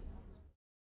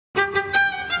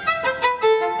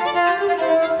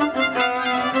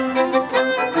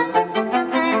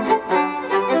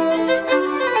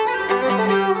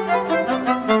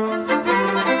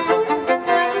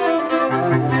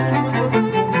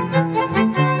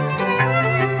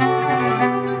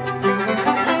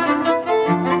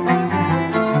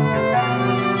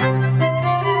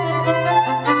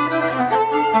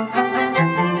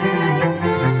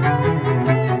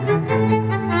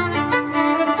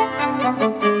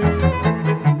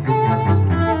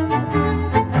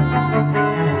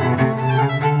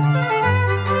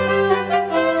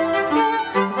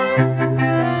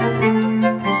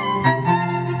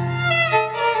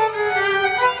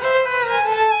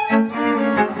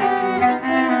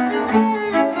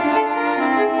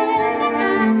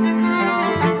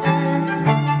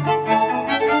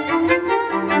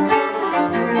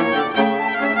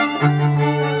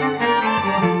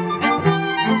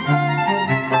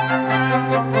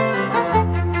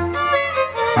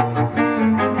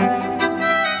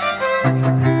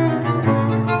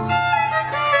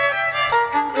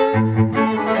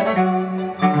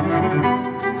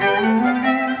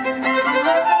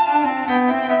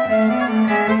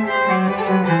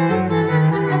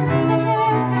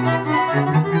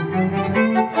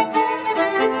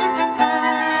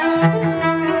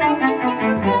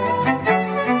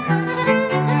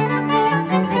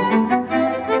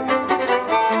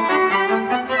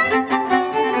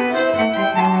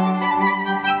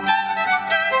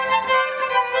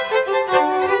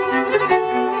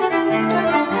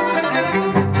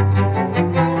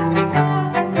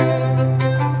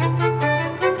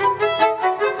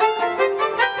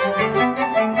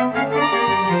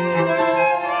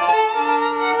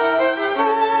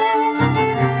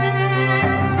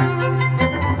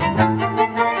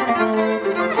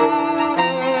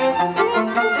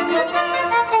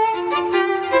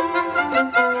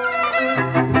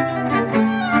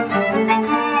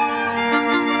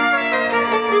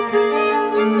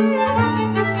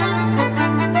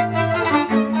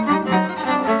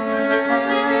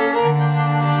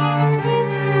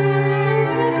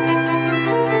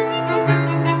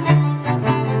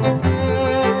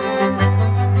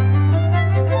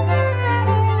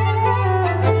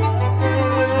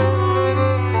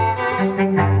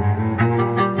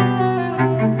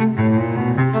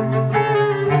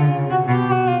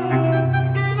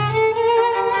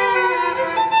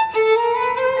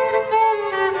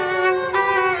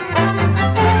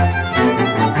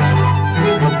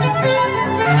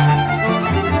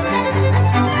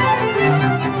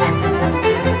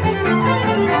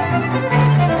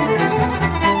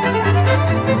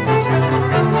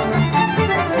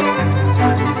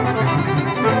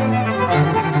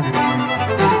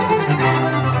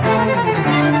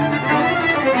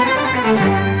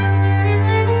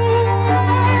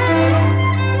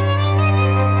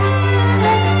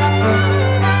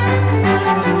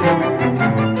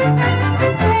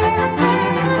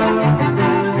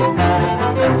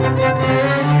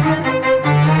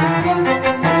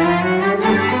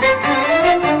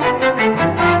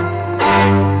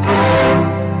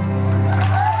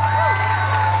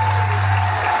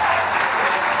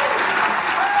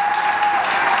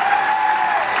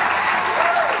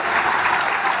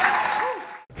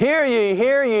 Hear ye,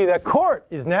 hear ye, the court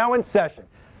is now in session.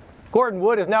 Gordon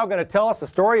Wood is now going to tell us a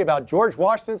story about George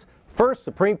Washington's first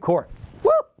Supreme Court.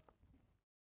 Whoop!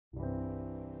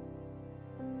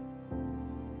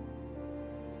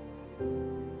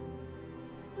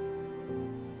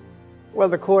 Well,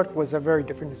 the court was a very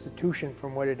different institution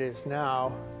from what it is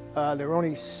now. There were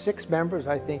only 6 members,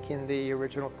 I think, in the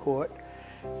original court.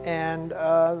 And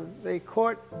the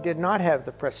court did not have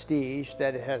the prestige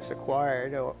that it has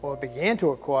acquired or began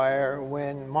to acquire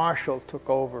when Marshall took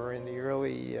over in the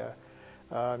early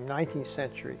 19th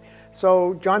century.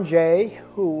 So John Jay,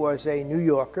 who was a New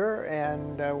Yorker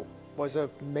and was a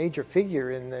major figure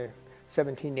in the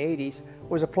 1780s,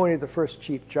 was appointed the first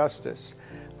Chief Justice.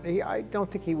 I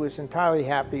don't think he was entirely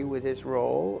happy with his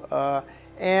role.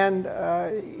 And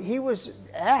he was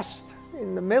asked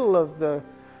in the middle of the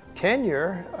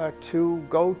tenure to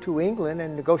go to England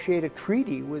and negotiate a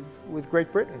treaty with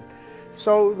Great Britain.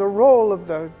 So the role of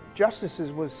the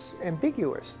justices was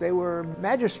ambiguous. They were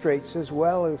magistrates as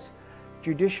well as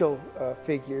judicial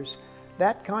figures.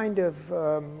 That kind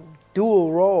of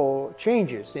dual role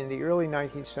changes in the early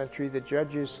 19th century. The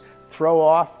judges throw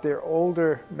off their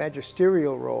older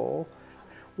magisterial role.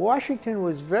 Washington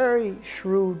was very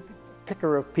shrewd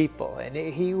picker of people, and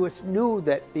he knew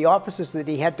that the offices that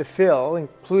he had to fill,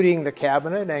 including the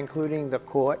cabinet and including the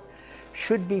court,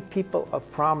 should be people of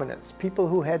prominence, people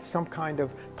who had some kind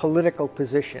of political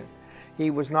position. He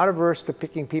was not averse to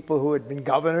picking people who had been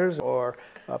governors or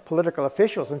political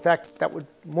officials. In fact, that was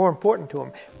more important to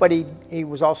him. But he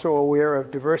was also aware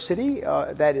of diversity,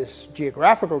 that is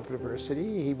geographical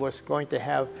diversity. He was going to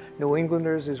have New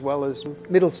Englanders as well as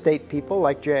middle state people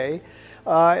like Jay.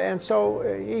 And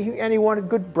he wanted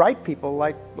good, bright people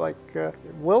like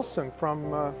Wilson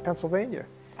from Pennsylvania.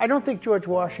 I don't think George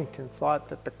Washington thought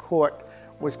that the court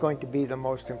was going to be the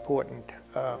most important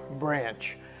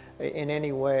branch in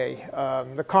any way.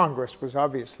 The Congress was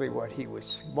obviously what he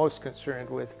was most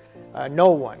concerned with. No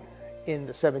one in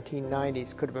the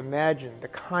 1790s could have imagined the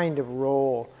kind of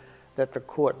role that the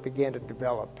court began to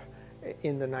develop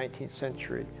in the 19th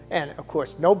century. And of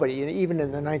course, nobody, even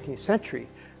in the 19th century,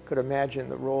 could imagine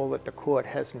the role that the court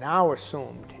has now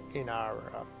assumed in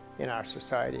our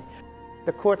society.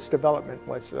 The court's development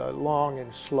was long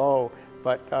and slow,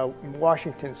 but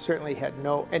Washington certainly had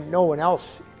no one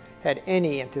else had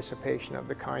any anticipation of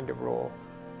the kind of role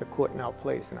the court now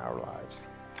plays in our lives.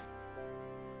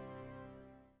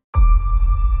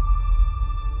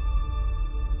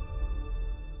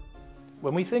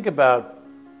 When we think about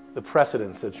the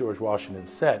precedents that George Washington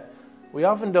set, we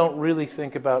often don't really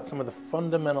think about some of the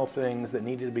fundamental things that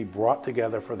needed to be brought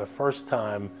together for the first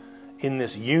time in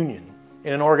this union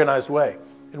in an organized way.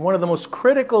 And one of the most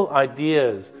critical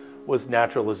ideas was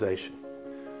naturalization.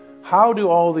 How do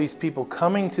all these people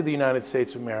coming to the United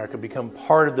States of America become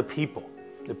part of the people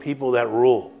that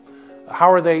rule?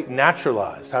 How are they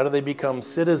naturalized? How do they become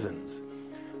citizens?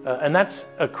 And that's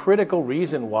a critical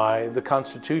reason why the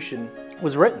Constitution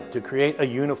was written, to create a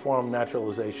uniform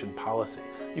naturalization policy.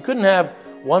 You couldn't have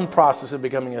one process of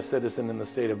becoming a citizen in the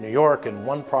state of New York and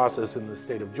one process in the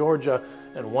state of Georgia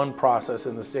and one process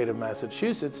in the state of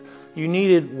Massachusetts. You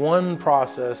needed one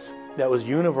process that was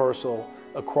universal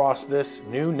across this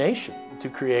new nation to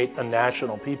create a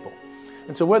national people.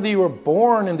 And so whether you were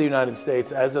born in the United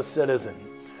States as a citizen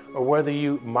or whether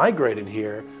you migrated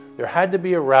here, there had to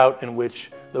be a route in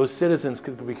which those citizens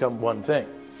could become one thing.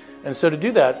 And so to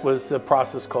do that was the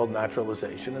process called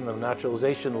naturalization, and the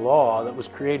naturalization law that was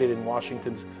created in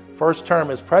Washington's first term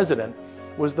as president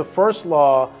was the first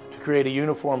law to create a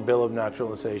uniform bill of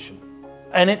naturalization.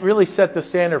 And it really set the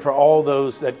standard for all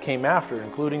those that came after,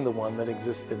 including the one that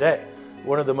exists today.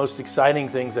 One of the most exciting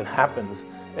things that happens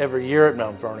every year at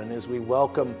Mount Vernon is we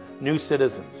welcome new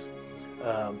citizens,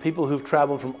 people who've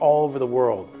traveled from all over the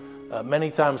world.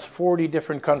 Many times 40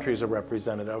 different countries are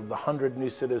represented of the 100 new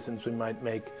citizens we might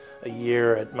make a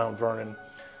year at Mount Vernon.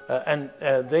 And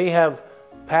they have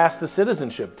passed the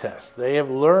citizenship test. They have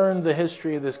learned the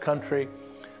history of this country,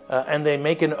 and they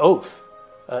make an oath,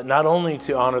 not only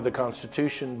to honor the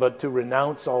Constitution, but to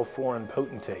renounce all foreign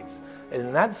potentates. And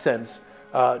in that sense,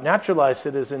 naturalized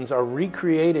citizens are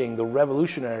recreating the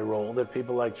revolutionary role that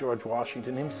people like George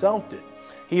Washington himself did.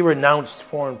 He renounced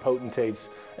foreign potentates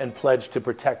and pledged to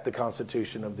protect the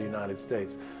Constitution of the United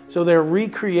States. So they're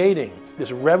recreating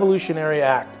this revolutionary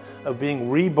act of being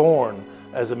reborn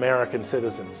as American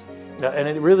citizens. And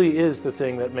it really is the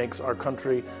thing that makes our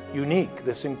country unique,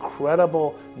 this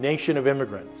incredible nation of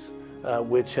immigrants,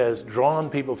 which has drawn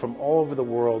people from all over the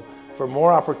world for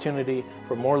more opportunity,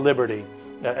 for more liberty,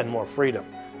 and more freedom.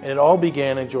 And it all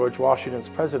began in George Washington's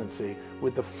presidency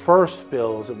with the first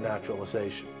bills of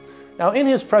naturalization. Now, in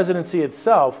his presidency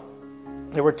itself,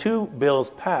 there were two bills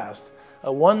passed.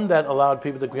 One that allowed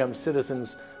people to become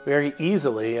citizens very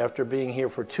easily after being here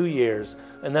for 2 years,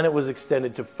 and then it was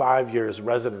extended to 5 years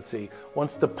residency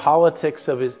once the politics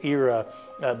of his era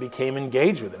became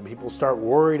engaged with him. People start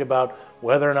worried about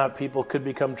whether or not people could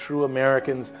become true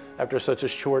Americans after such a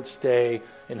short stay,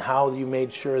 and how you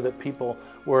made sure that people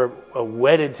were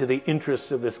wedded to the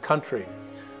interests of this country.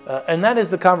 And that is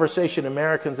the conversation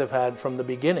Americans have had from the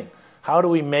beginning. How do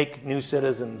we make new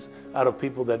citizens out of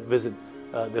people that visit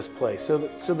this place? So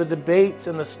the debates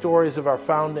and the stories of our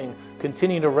founding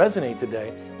continue to resonate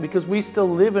today because we still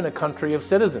live in a country of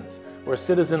citizens, where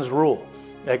citizens rule.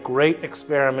 That great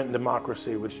experiment in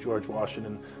democracy which George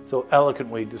Washington so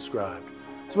eloquently described.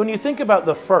 So when you think about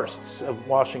the firsts of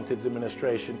Washington's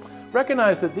administration,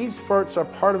 recognize that these firsts are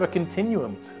part of a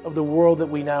continuum of the world that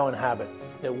we now inhabit,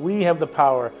 that we have the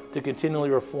power to continually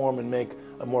reform and make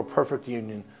a more perfect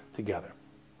union together.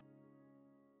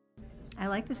 I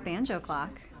like this banjo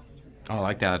clock. Oh, I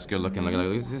like that. That's good looking. Look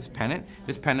at this pennant.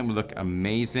 This pennant would look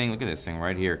amazing. Look at this thing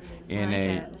right here in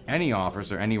any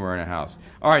office or anywhere in a house.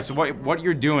 All right. So what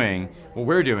you're doing, what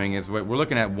we're doing is we're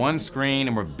looking at one screen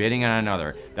and we're bidding on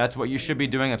another. That's what you should be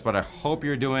doing. That's what I hope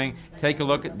you're doing. Take a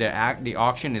look at the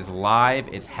auction is live.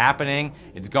 It's happening.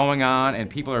 It's going on, and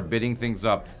people are bidding things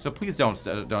up. So please don't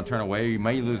turn away. Or you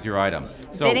may lose your item.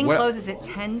 So bidding closes at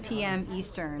 10 p.m.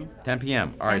 Eastern. 10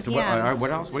 p.m. All right. So what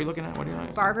else? What are you looking at? What are you looking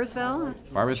at? Barbersville.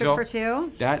 Barbersville. Trip for two.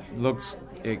 That looks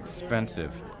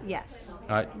expensive. Yes.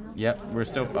 Yep, we're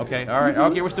still, okay, all right,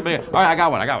 okay, we're still bidding. All right, I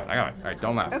got one. All right,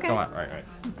 don't laugh, okay. Don't laugh, all right.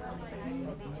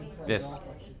 This,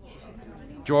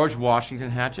 George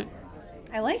Washington hatchet.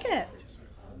 I like it.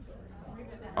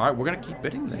 All right, we're gonna keep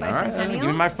bidding then, all right? Bicentennial? Give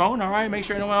me my phone, all right, make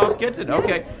sure no one else gets it,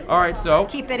 okay. All right, so.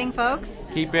 Keep bidding, folks.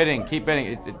 Keep bidding.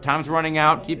 Time's running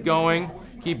out, keep going,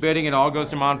 keep bidding, it all goes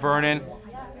to Mount Vernon.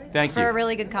 Thank you. It's for a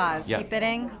really good cause. Yep. Keep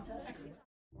bidding.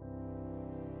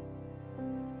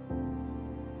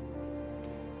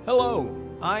 Hello,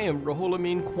 I am Rahul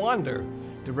Amin Quander,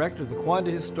 Director of the Quander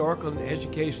Historical and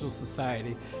Educational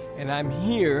Society, and I'm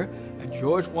here at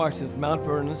George Washington's Mount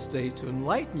Vernon Estate to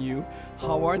enlighten you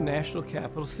how our national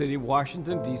capital city,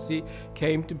 Washington, D.C.,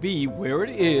 came to be where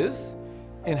it is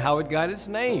and how it got its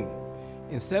name.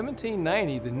 In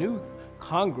 1790, the new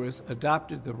Congress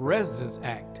adopted the Residence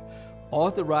Act,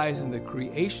 authorizing the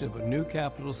creation of a new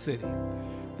capital city.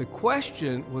 The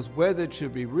question was whether it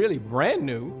should be really brand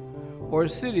new or a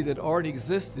city that already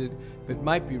existed but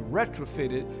might be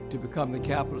retrofitted to become the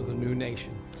capital of the new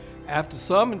nation. After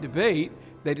some debate,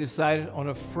 they decided on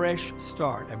a fresh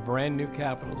start, a brand new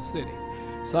capital city,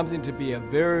 something to be a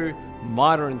very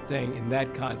modern thing in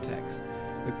that context.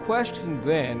 The question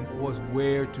then was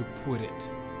where to put it.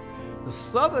 The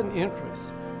Southern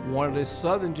interests wanted a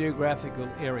southern geographical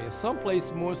area,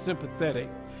 someplace more sympathetic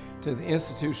to the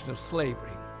institution of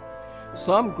slavery.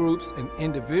 Some groups and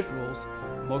individuals,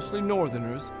 mostly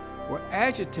Northerners, were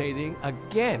agitating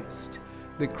against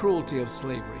the cruelty of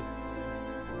slavery.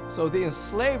 So the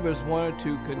enslavers wanted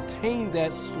to contain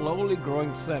that slowly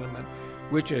growing sentiment,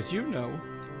 which, as you know,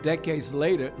 decades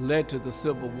later led to the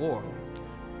Civil War.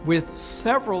 With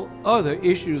several other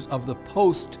issues of the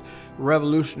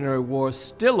post-Revolutionary War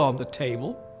still on the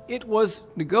table, it was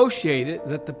negotiated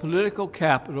that the political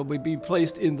capital would be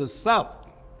placed in the South,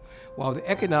 while the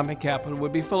economic capital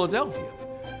would be Philadelphia,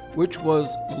 which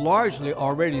was largely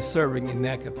already serving in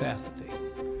that capacity.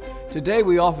 Today,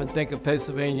 we often think of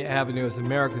Pennsylvania Avenue as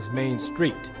America's main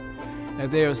street. Now,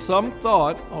 there is some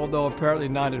thought, although apparently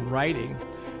not in writing,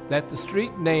 that the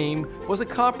street name was a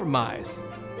compromise,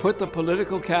 put the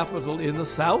political capital in the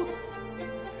South,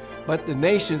 but the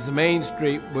nation's main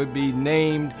street would be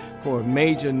named for a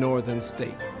major northern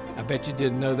state. I bet you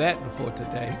didn't know that before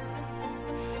today.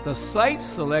 The site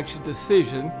selection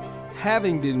decision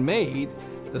having been made,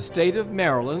 the state of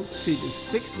Maryland ceded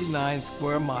 69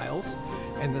 square miles,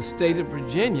 and the state of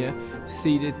Virginia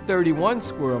ceded 31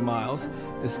 square miles,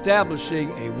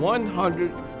 establishing a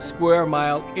 100 square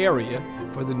mile area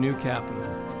for the new capital.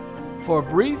 For a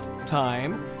brief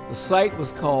time, the site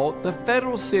was called the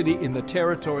Federal City in the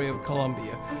Territory of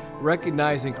Columbia,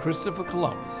 recognizing Christopher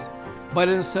Columbus. But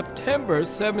in September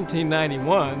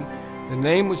 1791, the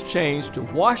name was changed to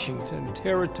Washington,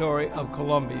 Territory of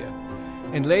Columbia.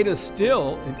 And later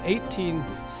still, in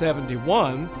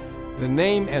 1871, the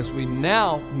name as we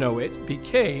now know it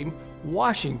became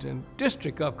Washington,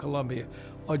 District of Columbia,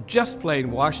 or just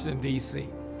plain Washington, D.C.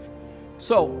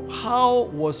 So how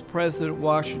was President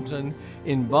Washington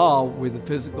involved with the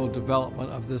physical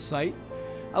development of this site?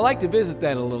 I'd like to visit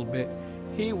that a little bit.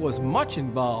 He was much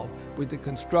involved with the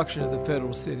construction of the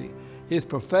federal city. His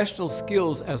professional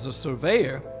skills as a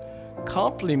surveyor,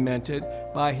 complemented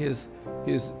by his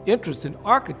interest in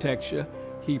architecture,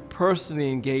 he personally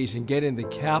engaged in getting the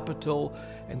Capitol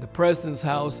and the President's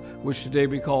House, which today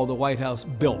we call the White House,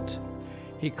 built.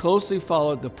 He closely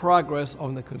followed the progress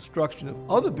on the construction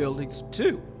of other buildings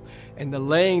too, and the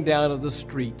laying down of the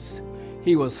streets.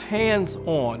 He was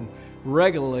hands-on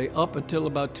regularly up until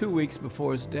about 2 weeks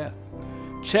before his death,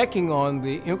 checking on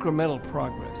the incremental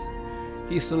progress.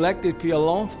 He selected Pierre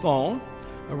L'Enfant,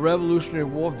 a Revolutionary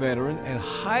War veteran and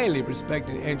highly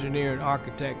respected engineer and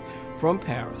architect from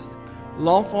Paris.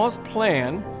 L'Enfant's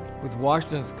plan, with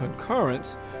Washington's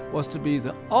concurrence, was to be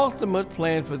the ultimate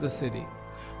plan for the city.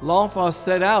 L'Enfant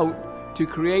set out to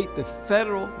create the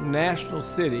Federal National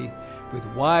City with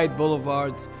wide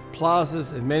boulevards,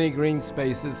 plazas, and many green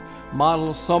spaces,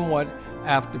 modeled somewhat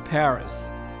after Paris.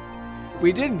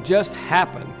 We didn't just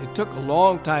happen. It took a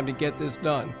long time to get this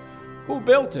done. Who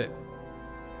built it?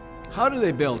 How did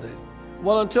they build it?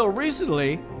 Well, until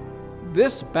recently,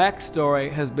 this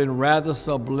backstory has been rather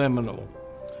subliminal.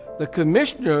 The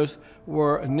commissioners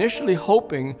were initially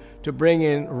hoping to bring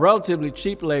in relatively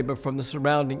cheap labor from the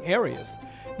surrounding areas.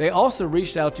 They also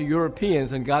reached out to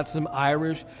Europeans and got some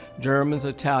Irish, Germans,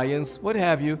 Italians, what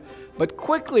have you, but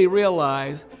quickly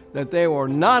realized that there were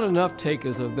not enough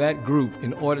takers of that group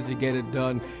in order to get it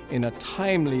done in a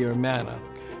timelier manner.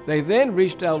 They then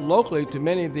reached out locally to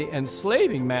many of the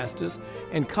enslaving masters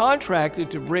and contracted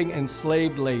to bring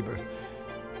enslaved labor.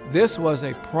 This was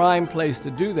a prime place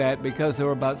to do that because there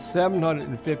were about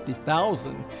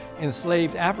 750,000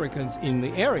 enslaved Africans in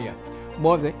the area,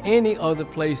 more than any other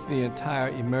place in the entire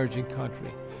emerging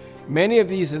country. Many of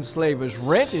these enslavers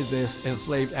rented these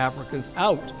enslaved Africans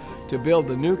out to build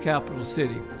the new capital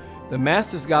city. The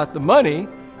masters got the money,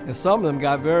 and some of them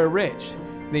got very rich.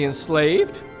 The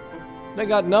enslaved, they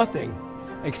got nothing,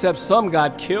 except some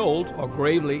got killed or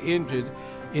gravely injured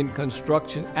in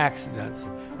construction accidents.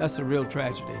 That's a real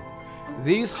tragedy.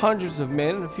 These hundreds of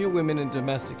men and a few women in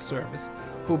domestic service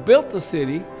who built the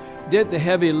city did the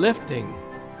heavy lifting,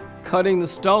 cutting the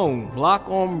stone, block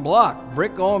on block,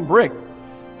 brick on brick.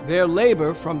 Their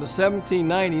labor from the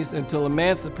 1790s until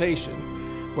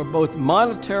emancipation were both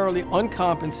monetarily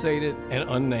uncompensated and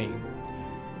unnamed.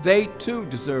 They too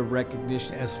deserve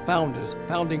recognition as founders,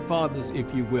 founding fathers,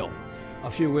 if you will.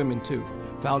 A few women too,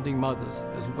 founding mothers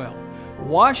as well.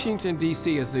 Washington,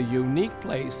 D.C. is a unique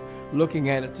place looking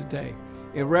at it today.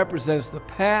 It represents the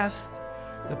past,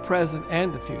 the present,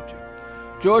 and the future.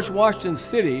 George Washington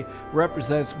City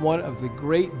represents one of the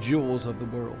great jewels of the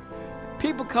world.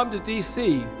 People come to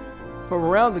D.C. from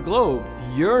around the globe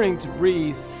yearning to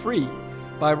breathe free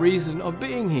by reason of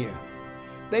being here.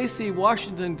 They see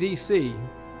Washington, D.C.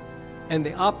 and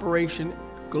the operation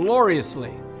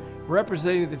gloriously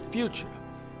representing the future.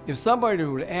 If somebody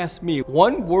would ask me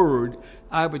one word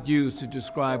I would use to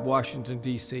describe Washington,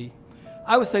 D.C.,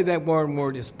 I would say that one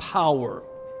word is power,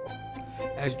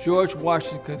 as George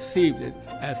Washington conceived it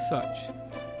as such.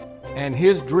 And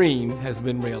his dream has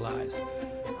been realized.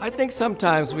 I think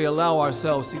sometimes we allow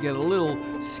ourselves to get a little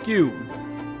skewed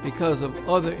because of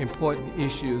other important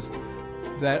issues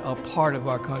that are part of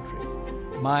our country.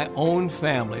 My own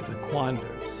family, the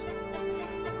Quanders,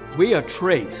 we are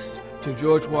traced to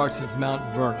George Washington's Mount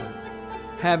Vernon,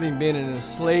 having been in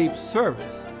enslaved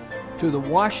service to the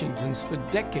Washingtons for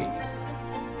decades.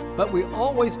 But we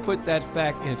always put that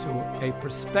fact into a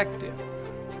perspective,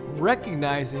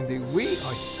 recognizing that we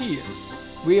are here,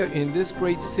 we are in this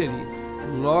great city,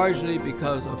 largely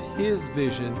because of his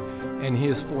vision and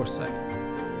his foresight.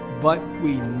 But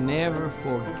we never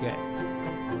forget,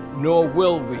 nor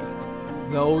will we,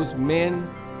 those men,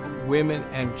 women,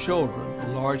 and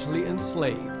children, largely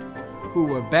enslaved, who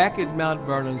were back at Mount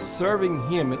Vernon serving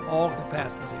him in all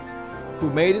capacities, who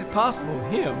made it possible for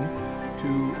him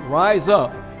to rise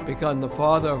up, become the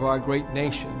father of our great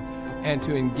nation, and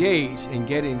to engage in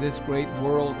getting this great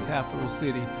world capital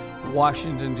city,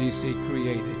 Washington, D.C.,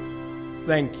 created.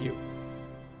 Thank you.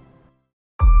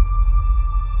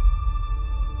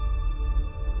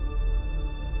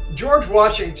 George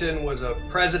Washington was a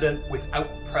president without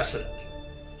precedent.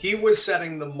 He was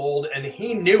setting the mold, and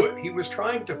he knew it. He was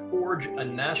trying to forge a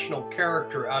national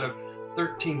character out of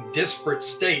 13 disparate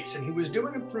states, and he was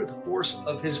doing it through the force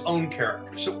of his own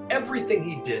character. So everything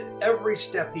he did, every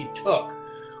step he took,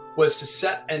 was to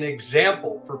set an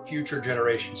example for future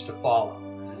generations to follow.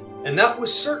 And that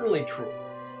was certainly true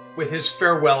with his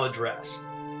farewell address.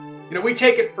 You know, we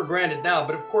take it for granted now,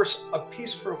 but of course, a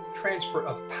peaceful transfer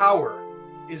of power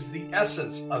is the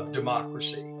essence of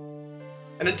democracy.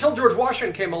 And until George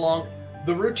Washington came along,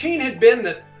 the routine had been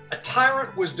that a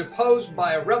tyrant was deposed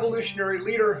by a revolutionary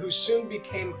leader who soon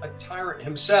became a tyrant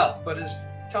himself. But as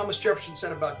Thomas Jefferson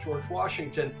said about George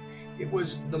Washington, it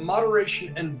was the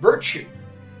moderation and virtue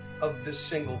of this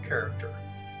single character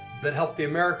that helped the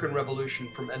American Revolution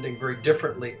from ending very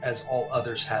differently as all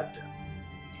others had been.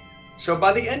 So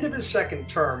by the end of his second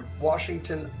term,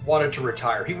 Washington wanted to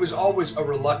retire. He was always a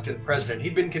reluctant president.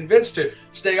 He'd been convinced to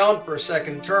stay on for a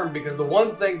second term because the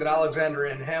one thing that Alexander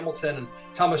and Hamilton and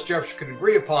Thomas Jefferson could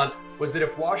agree upon was that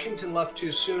if Washington left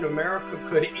too soon, America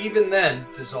could even then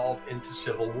dissolve into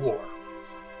civil war.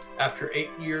 After 8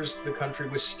 years, the country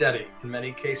was steady. In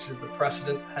many cases, the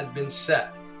precedent had been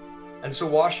set. And so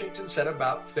Washington set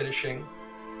about finishing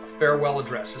farewell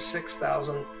address, a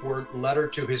 6,000-word letter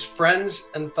to his friends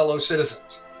and fellow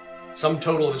citizens. sum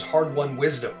total of his hard-won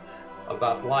wisdom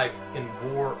about life in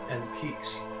war and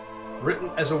peace, written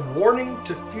as a warning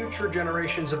to future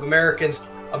generations of Americans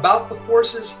about the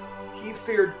forces he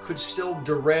feared could still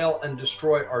derail and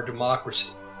destroy our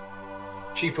democracy.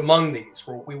 Chief among these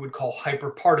were what we would call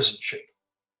hyperpartisanship,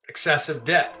 excessive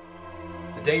debt,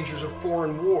 the dangers of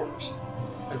foreign wars,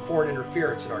 and foreign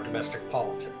interference in our domestic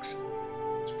politics.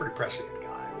 He's a pretty prescient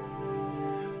guy.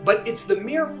 But it's the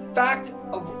mere fact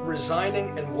of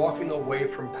resigning and walking away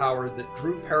from power that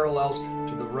drew parallels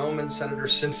to the Roman senator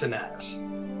Cincinnatus.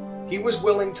 He was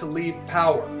willing to leave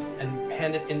power and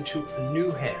hand it into new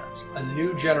hands, a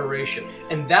new generation.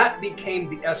 And that became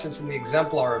the essence and the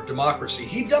exemplar of democracy.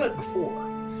 He'd done it before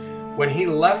when he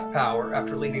left power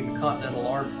after leading the Continental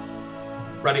Army,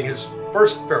 writing his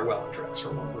first farewell address,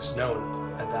 or what was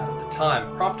known at that at the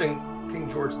time, prompting King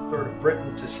George III of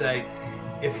Britain to say,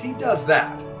 if he does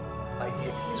that, i.e.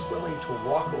 if he's willing to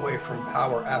walk away from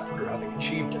power after having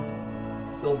achieved it,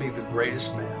 he'll be the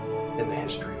greatest man in the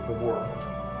history of the world.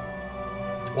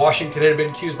 Washington had been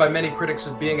accused by many critics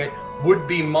of being a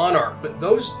would-be monarch, but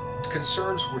those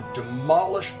concerns were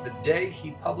demolished the day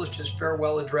he published his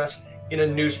farewell address in a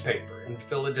newspaper in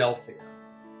Philadelphia.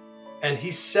 And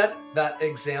he set that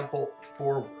example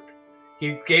forward.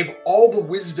 He gave all the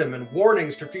wisdom and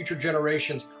warnings to future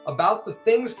generations about the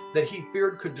things that he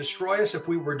feared could destroy us if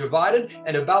we were divided,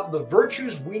 and about the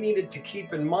virtues we needed to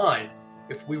keep in mind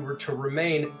if we were to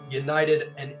remain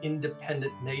united and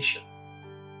independent nation.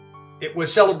 It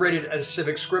was celebrated as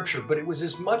civic scripture, but it was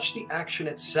as much the action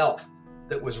itself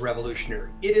that was revolutionary.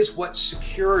 It is what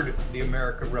secured the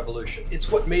American Revolution.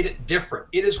 It's what made it different.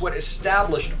 It is what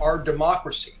established our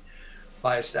democracy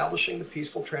by establishing the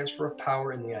peaceful transfer of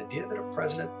power and the idea that a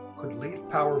president could leave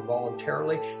power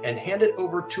voluntarily and hand it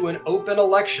over to an open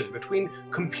election between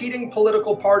competing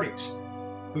political parties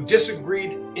who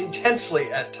disagreed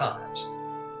intensely at times.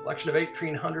 The election of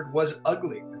 1800 was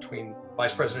ugly between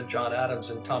Vice President John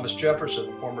Adams and Thomas Jefferson,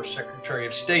 the former Secretary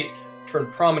of State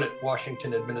turned prominent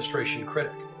Washington administration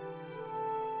critic.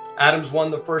 Adams won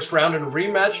the first round in a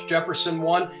rematch, Jefferson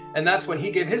won, and that's when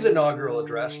he gave his inaugural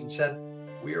address and said,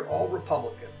 "We are all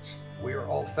Republicans, we are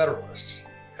all Federalists.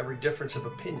 Every difference of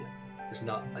opinion is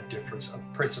not a difference of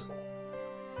principle."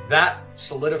 That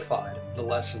solidified the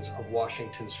lessons of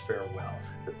Washington's farewell,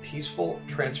 the peaceful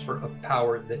transfer of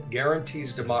power that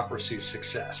guarantees democracy's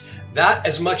success. That,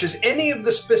 as much as any of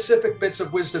the specific bits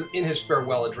of wisdom in his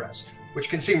farewell address, which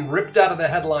can seem ripped out of the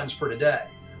headlines for today,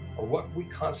 are what we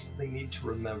constantly need to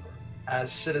remember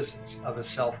as citizens of a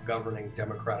self-governing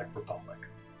democratic republic: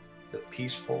 the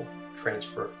peaceful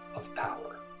transfer of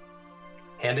power,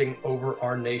 handing over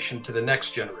our nation to the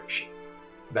next generation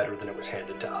better than it was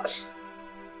handed to us.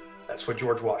 That's what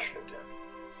George Washington did.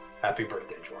 Happy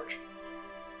birthday, George.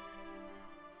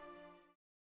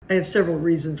 I have several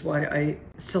reasons why I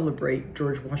celebrate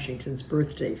George Washington's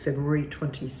birthday, February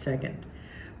 22nd.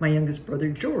 My youngest brother,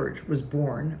 George, was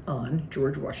born on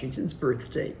George Washington's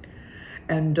birthday.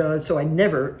 And so I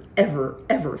never, ever,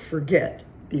 ever forget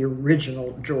the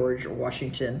original George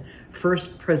Washington,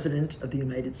 first president of the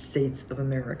United States of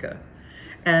America.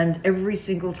 And every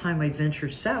single time I venture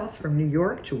south from New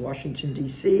York to Washington,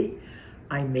 D.C.,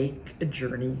 I make a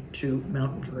journey to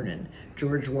Mount Vernon,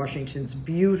 George Washington's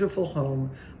beautiful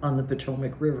home on the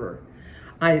Potomac River.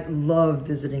 I love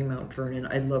visiting Mount Vernon.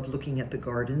 I love looking at the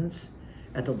gardens,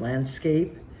 at the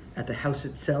landscape, at the house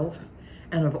itself,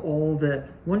 and of all the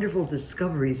wonderful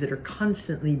discoveries that are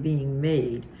constantly being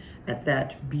made at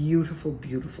that beautiful,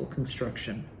 beautiful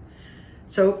construction.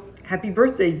 So happy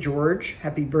birthday, George.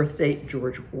 Happy birthday,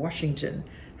 George Washington.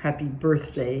 Happy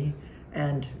birthday,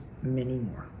 and many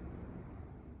more.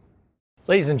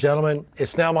 Ladies and gentlemen,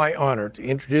 it's now my honor to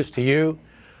introduce to you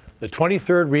the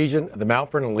 23rd Regent of the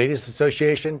Mount Vernon Ladies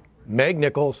Association, Meg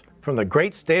Nichols, from the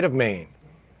great state of Maine.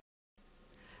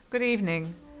 Good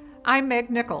evening. I'm Meg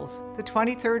Nichols, the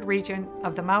 23rd Regent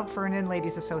of the Mount Vernon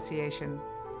Ladies Association.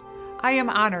 I am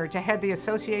honored to head the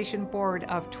association board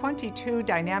of 22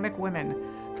 dynamic women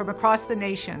from across the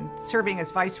nation, serving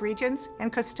as vice regents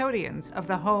and custodians of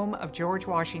the home of George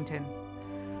Washington.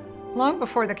 Long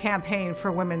before the campaign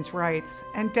for women's rights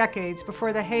and decades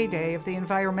before the heyday of the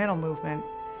environmental movement,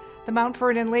 the Mount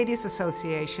Vernon Ladies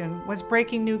Association was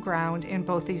breaking new ground in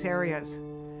both these areas.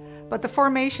 But the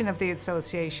formation of the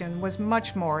association was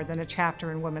much more than a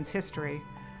chapter in women's history,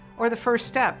 or the first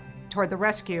step toward the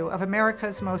rescue of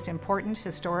America's most important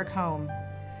historic home.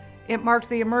 It marked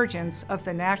the emergence of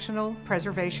the National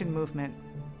Preservation Movement.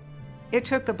 It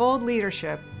took the bold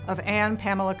leadership of Anne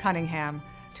Pamela Cunningham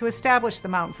to establish the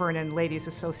Mount Vernon Ladies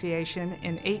Association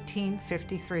in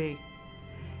 1853.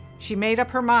 She made up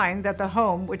her mind that the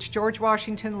home which George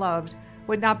Washington loved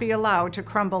would not be allowed to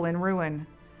crumble in ruin.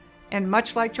 And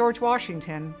much like George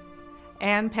Washington,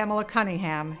 Anne Pamela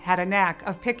Cunningham had a knack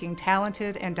of picking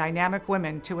talented and dynamic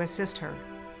women to assist her.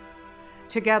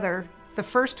 Together, the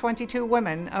first 22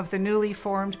 women of the newly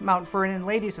formed Mount Vernon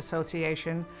Ladies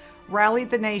Association rallied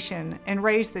the nation and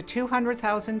raised the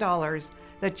 $200,000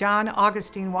 that John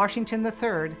Augustine Washington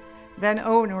III, then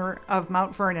owner of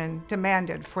Mount Vernon,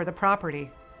 demanded for the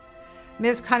property.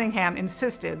 Ms. Cunningham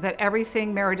insisted that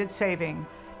everything merited saving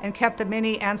and kept the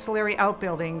many ancillary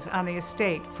outbuildings on the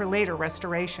estate for later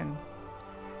restoration.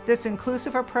 This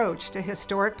inclusive approach to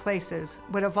historic places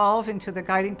would evolve into the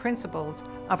guiding principles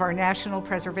of our national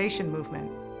preservation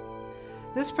movement.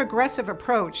 This progressive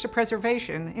approach to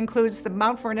preservation includes the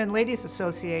Mount Vernon Ladies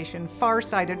Association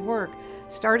far-sighted work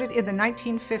started in the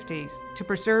 1950s to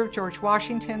preserve George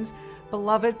Washington's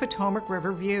beloved Potomac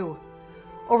River view.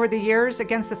 Over the years,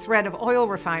 against the threat of oil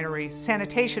refineries,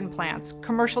 sanitation plants,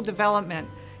 commercial development,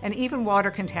 and even water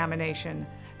contamination,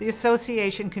 the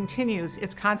association continues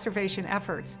its conservation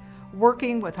efforts,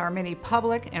 working with our many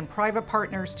public and private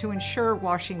partners to ensure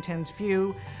Washington's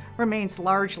view remains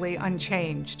largely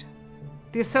unchanged.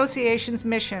 The association's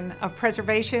mission of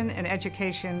preservation and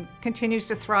education continues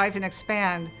to thrive and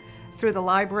expand through the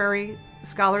library,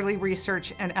 scholarly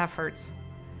research, and efforts.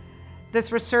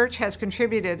 This research has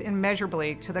contributed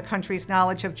immeasurably to the country's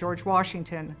knowledge of George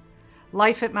Washington,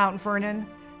 life at Mount Vernon,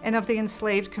 and of the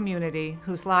enslaved community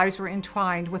whose lives were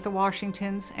entwined with the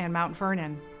Washingtons and Mount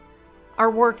Vernon. Our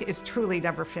work is truly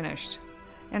never finished,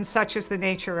 and such is the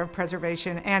nature of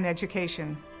preservation and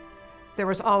education. There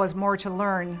is always more to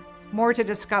learn, more to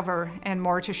discover, and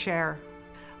more to share.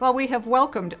 While we have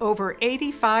welcomed over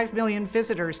 85 million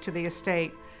visitors to the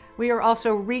estate, we are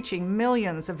also reaching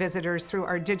millions of visitors through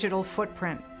our digital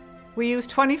footprint. We use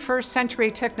 21st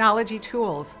century technology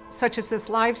tools, such as this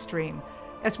live stream,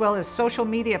 as well as social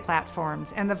media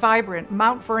platforms and the vibrant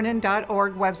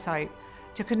mountvernon.org website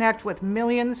to connect with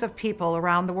millions of people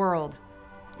around the world,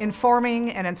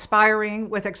 informing and inspiring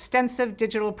with extensive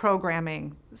digital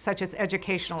programming, such as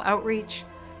educational outreach,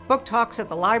 book talks at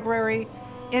the library,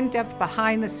 in-depth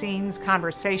behind-the-scenes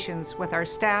conversations with our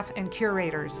staff and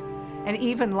curators, and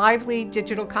even lively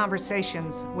digital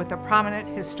conversations with the prominent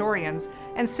historians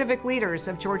and civic leaders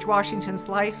of George Washington's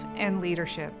life and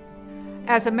leadership.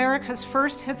 As America's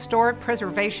first historic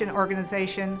preservation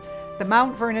organization, the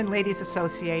Mount Vernon Ladies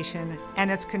Association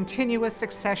and its continuous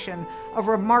succession of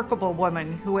remarkable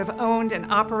women who have owned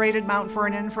and operated Mount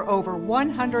Vernon for over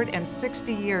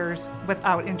 160 years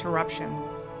without interruption.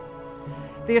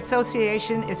 The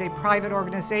association is a private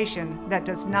organization that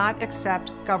does not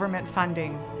accept government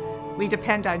funding. We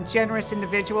depend on generous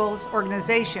individuals,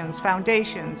 organizations,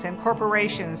 foundations, and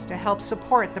corporations to help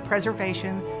support the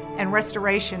preservation and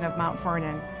restoration of Mount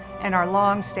Vernon and our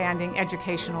long-standing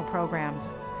educational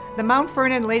programs. The Mount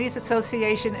Vernon Ladies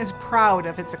Association is proud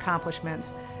of its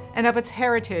accomplishments and of its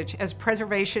heritage as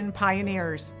preservation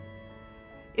pioneers.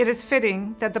 It is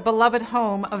fitting that the beloved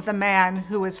home of the man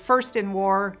who is first in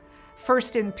war,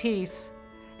 first in peace,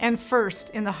 and first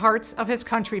in the hearts of his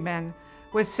countrymen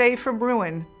was saved from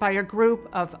ruin by a group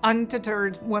of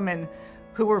undeterred women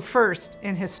who were first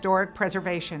in historic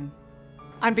preservation.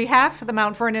 On behalf of the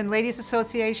Mount Vernon Ladies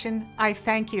Association, I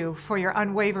thank you for your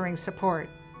unwavering support.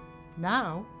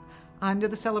 Now, on to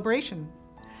the celebration.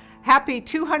 Happy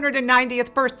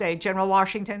 290th birthday, General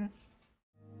Washington.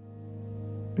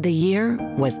 The year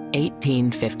was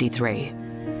 1853.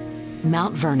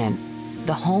 Mount Vernon,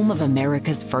 the home of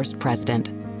America's first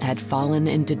president, had fallen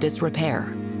into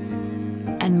disrepair.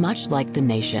 And much like the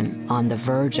nation on the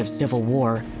verge of civil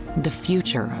war, the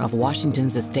future of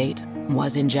Washington's estate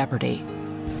was in jeopardy.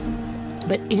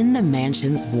 But in the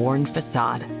mansion's worn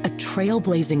facade, a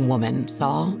trailblazing woman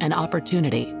saw an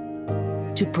opportunity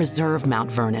to preserve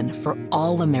Mount Vernon for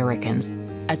all Americans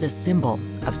as a symbol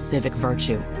of civic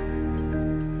virtue.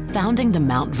 Founding the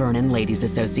Mount Vernon Ladies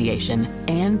Association,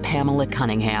 Anne Pamela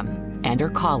Cunningham and her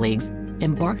colleagues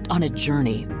embarked on a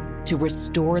journey to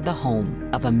restore the home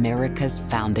of America's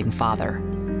founding father.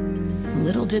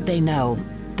 Little did they know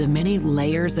the many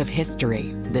layers of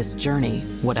history this journey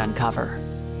would uncover.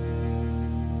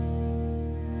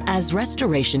 As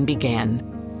restoration began,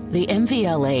 the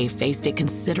MVLA faced a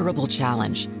considerable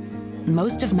challenge.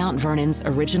 Most of Mount Vernon's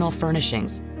original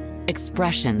furnishings,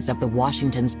 expressions of the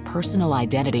Washingtons' personal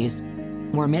identities,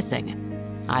 were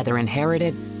missing, either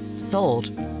inherited, sold,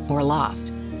 or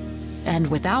lost. And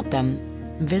without them,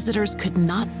 visitors could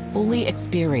not fully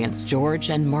experience George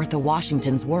and Martha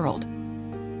Washington's world.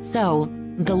 So,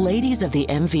 the ladies of the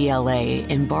MVLA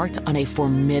embarked on a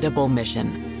formidable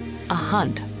mission, a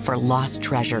hunt for for lost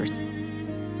treasures.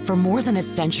 For more than a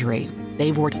century,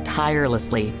 they've worked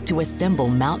tirelessly to assemble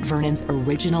Mount Vernon's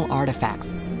original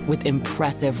artifacts with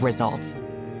impressive results.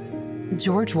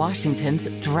 George Washington's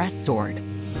dress sword,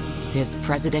 his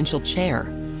presidential chair,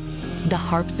 the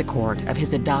harpsichord of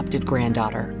his adopted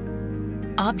granddaughter.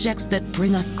 Objects that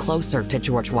bring us closer to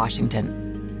George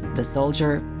Washington, the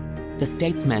soldier, the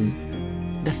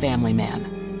statesman, the family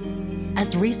man.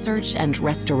 As research and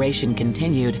restoration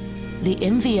continued, the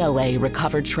MVLA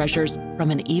recovered treasures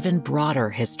from an even broader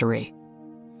history.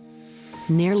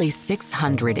 Nearly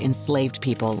 600 enslaved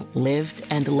people lived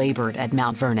and labored at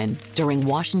Mount Vernon during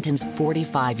Washington's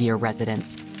 45-year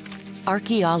residence.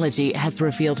 Archaeology has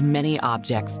revealed many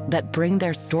objects that bring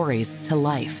their stories to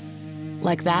life,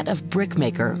 like that of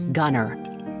brickmaker Gunner,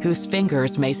 whose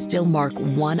fingers may still mark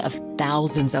one of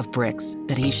thousands of bricks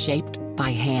that he shaped by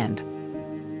hand.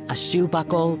 A shoe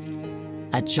buckle,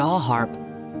 a jaw harp,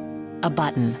 a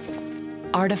button.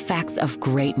 Artifacts of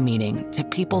great meaning to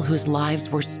people whose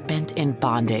lives were spent in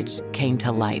bondage came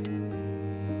to light.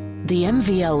 The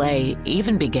MVLA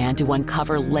even began to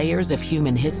uncover layers of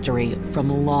human history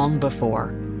from long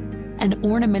before. An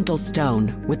ornamental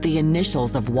stone with the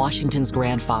initials of Washington's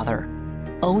grandfather,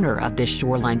 owner of this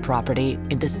shoreline property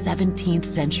in the 17th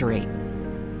century.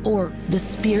 Or the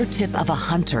spear tip of a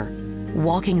hunter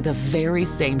walking the very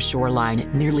same shoreline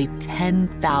nearly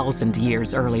 10,000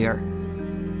 years earlier.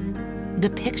 The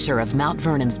picture of Mount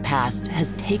Vernon's past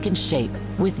has taken shape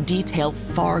with detail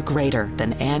far greater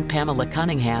than Anne Pamela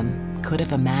Cunningham could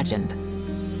have imagined.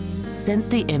 Since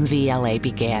the MVLA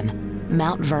began,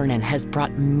 Mount Vernon has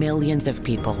brought millions of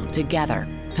people together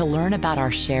to learn about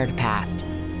our shared past,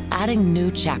 adding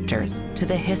new chapters to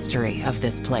the history of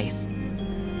this place.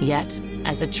 Yet,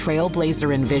 as a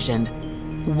trailblazer envisioned,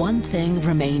 one thing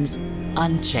remains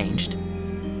unchanged: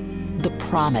 the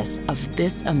promise of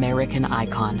this American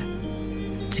icon.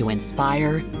 To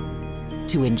inspire,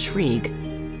 to intrigue,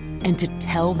 and to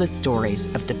tell the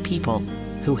stories of the people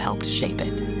who helped shape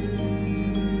it.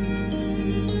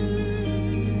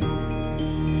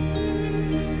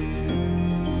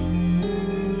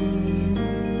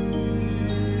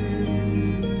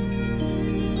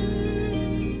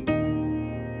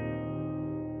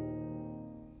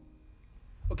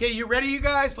 Okay, you ready, you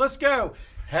guys? Let's go.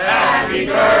 Happy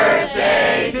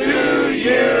birthday to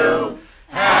you.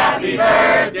 Happy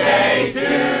birthday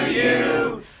to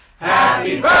you.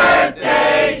 Happy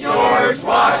birthday, George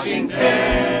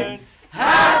Washington.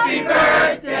 Happy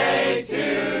birthday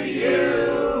to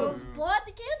you. Blow out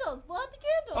the candles. Blow out the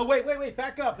candles. Oh, wait.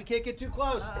 Back up. We can't get too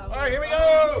close. All right, here we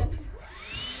go.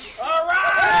 All right.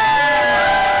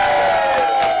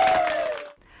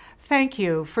 Thank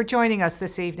you for joining us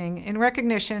this evening in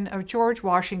recognition of George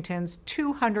Washington's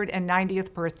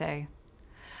 290th birthday.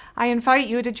 I invite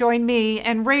you to join me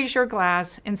and raise your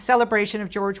glass in celebration of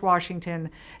George Washington,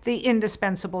 the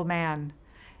indispensable man,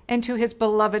 and to his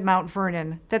beloved Mount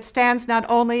Vernon that stands not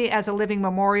only as a living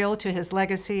memorial to his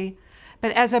legacy,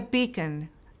 but as a beacon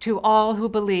to all who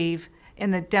believe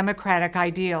in the democratic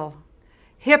ideal.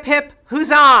 Hip, hip,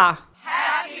 huzzah!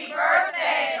 Happy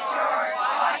birthday, George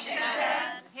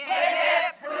Washington. Hip,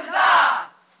 hip, huzzah.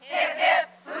 Hip, hip,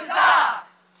 huzzah.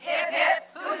 Hip, hip,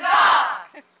 huzzah.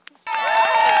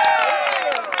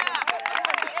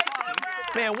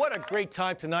 Man, what a great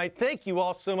time tonight. Thank you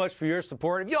all so much for your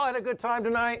support. Have you all had a good time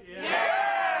tonight?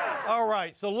 Yeah! All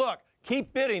right, so look,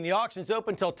 keep bidding. The auction's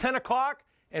open until 10 o'clock.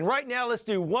 And right now, let's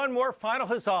do one more final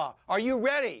huzzah. Are you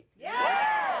ready?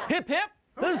 Yeah! Hip, hip,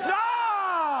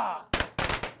 huzzah!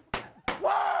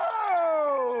 Whoa!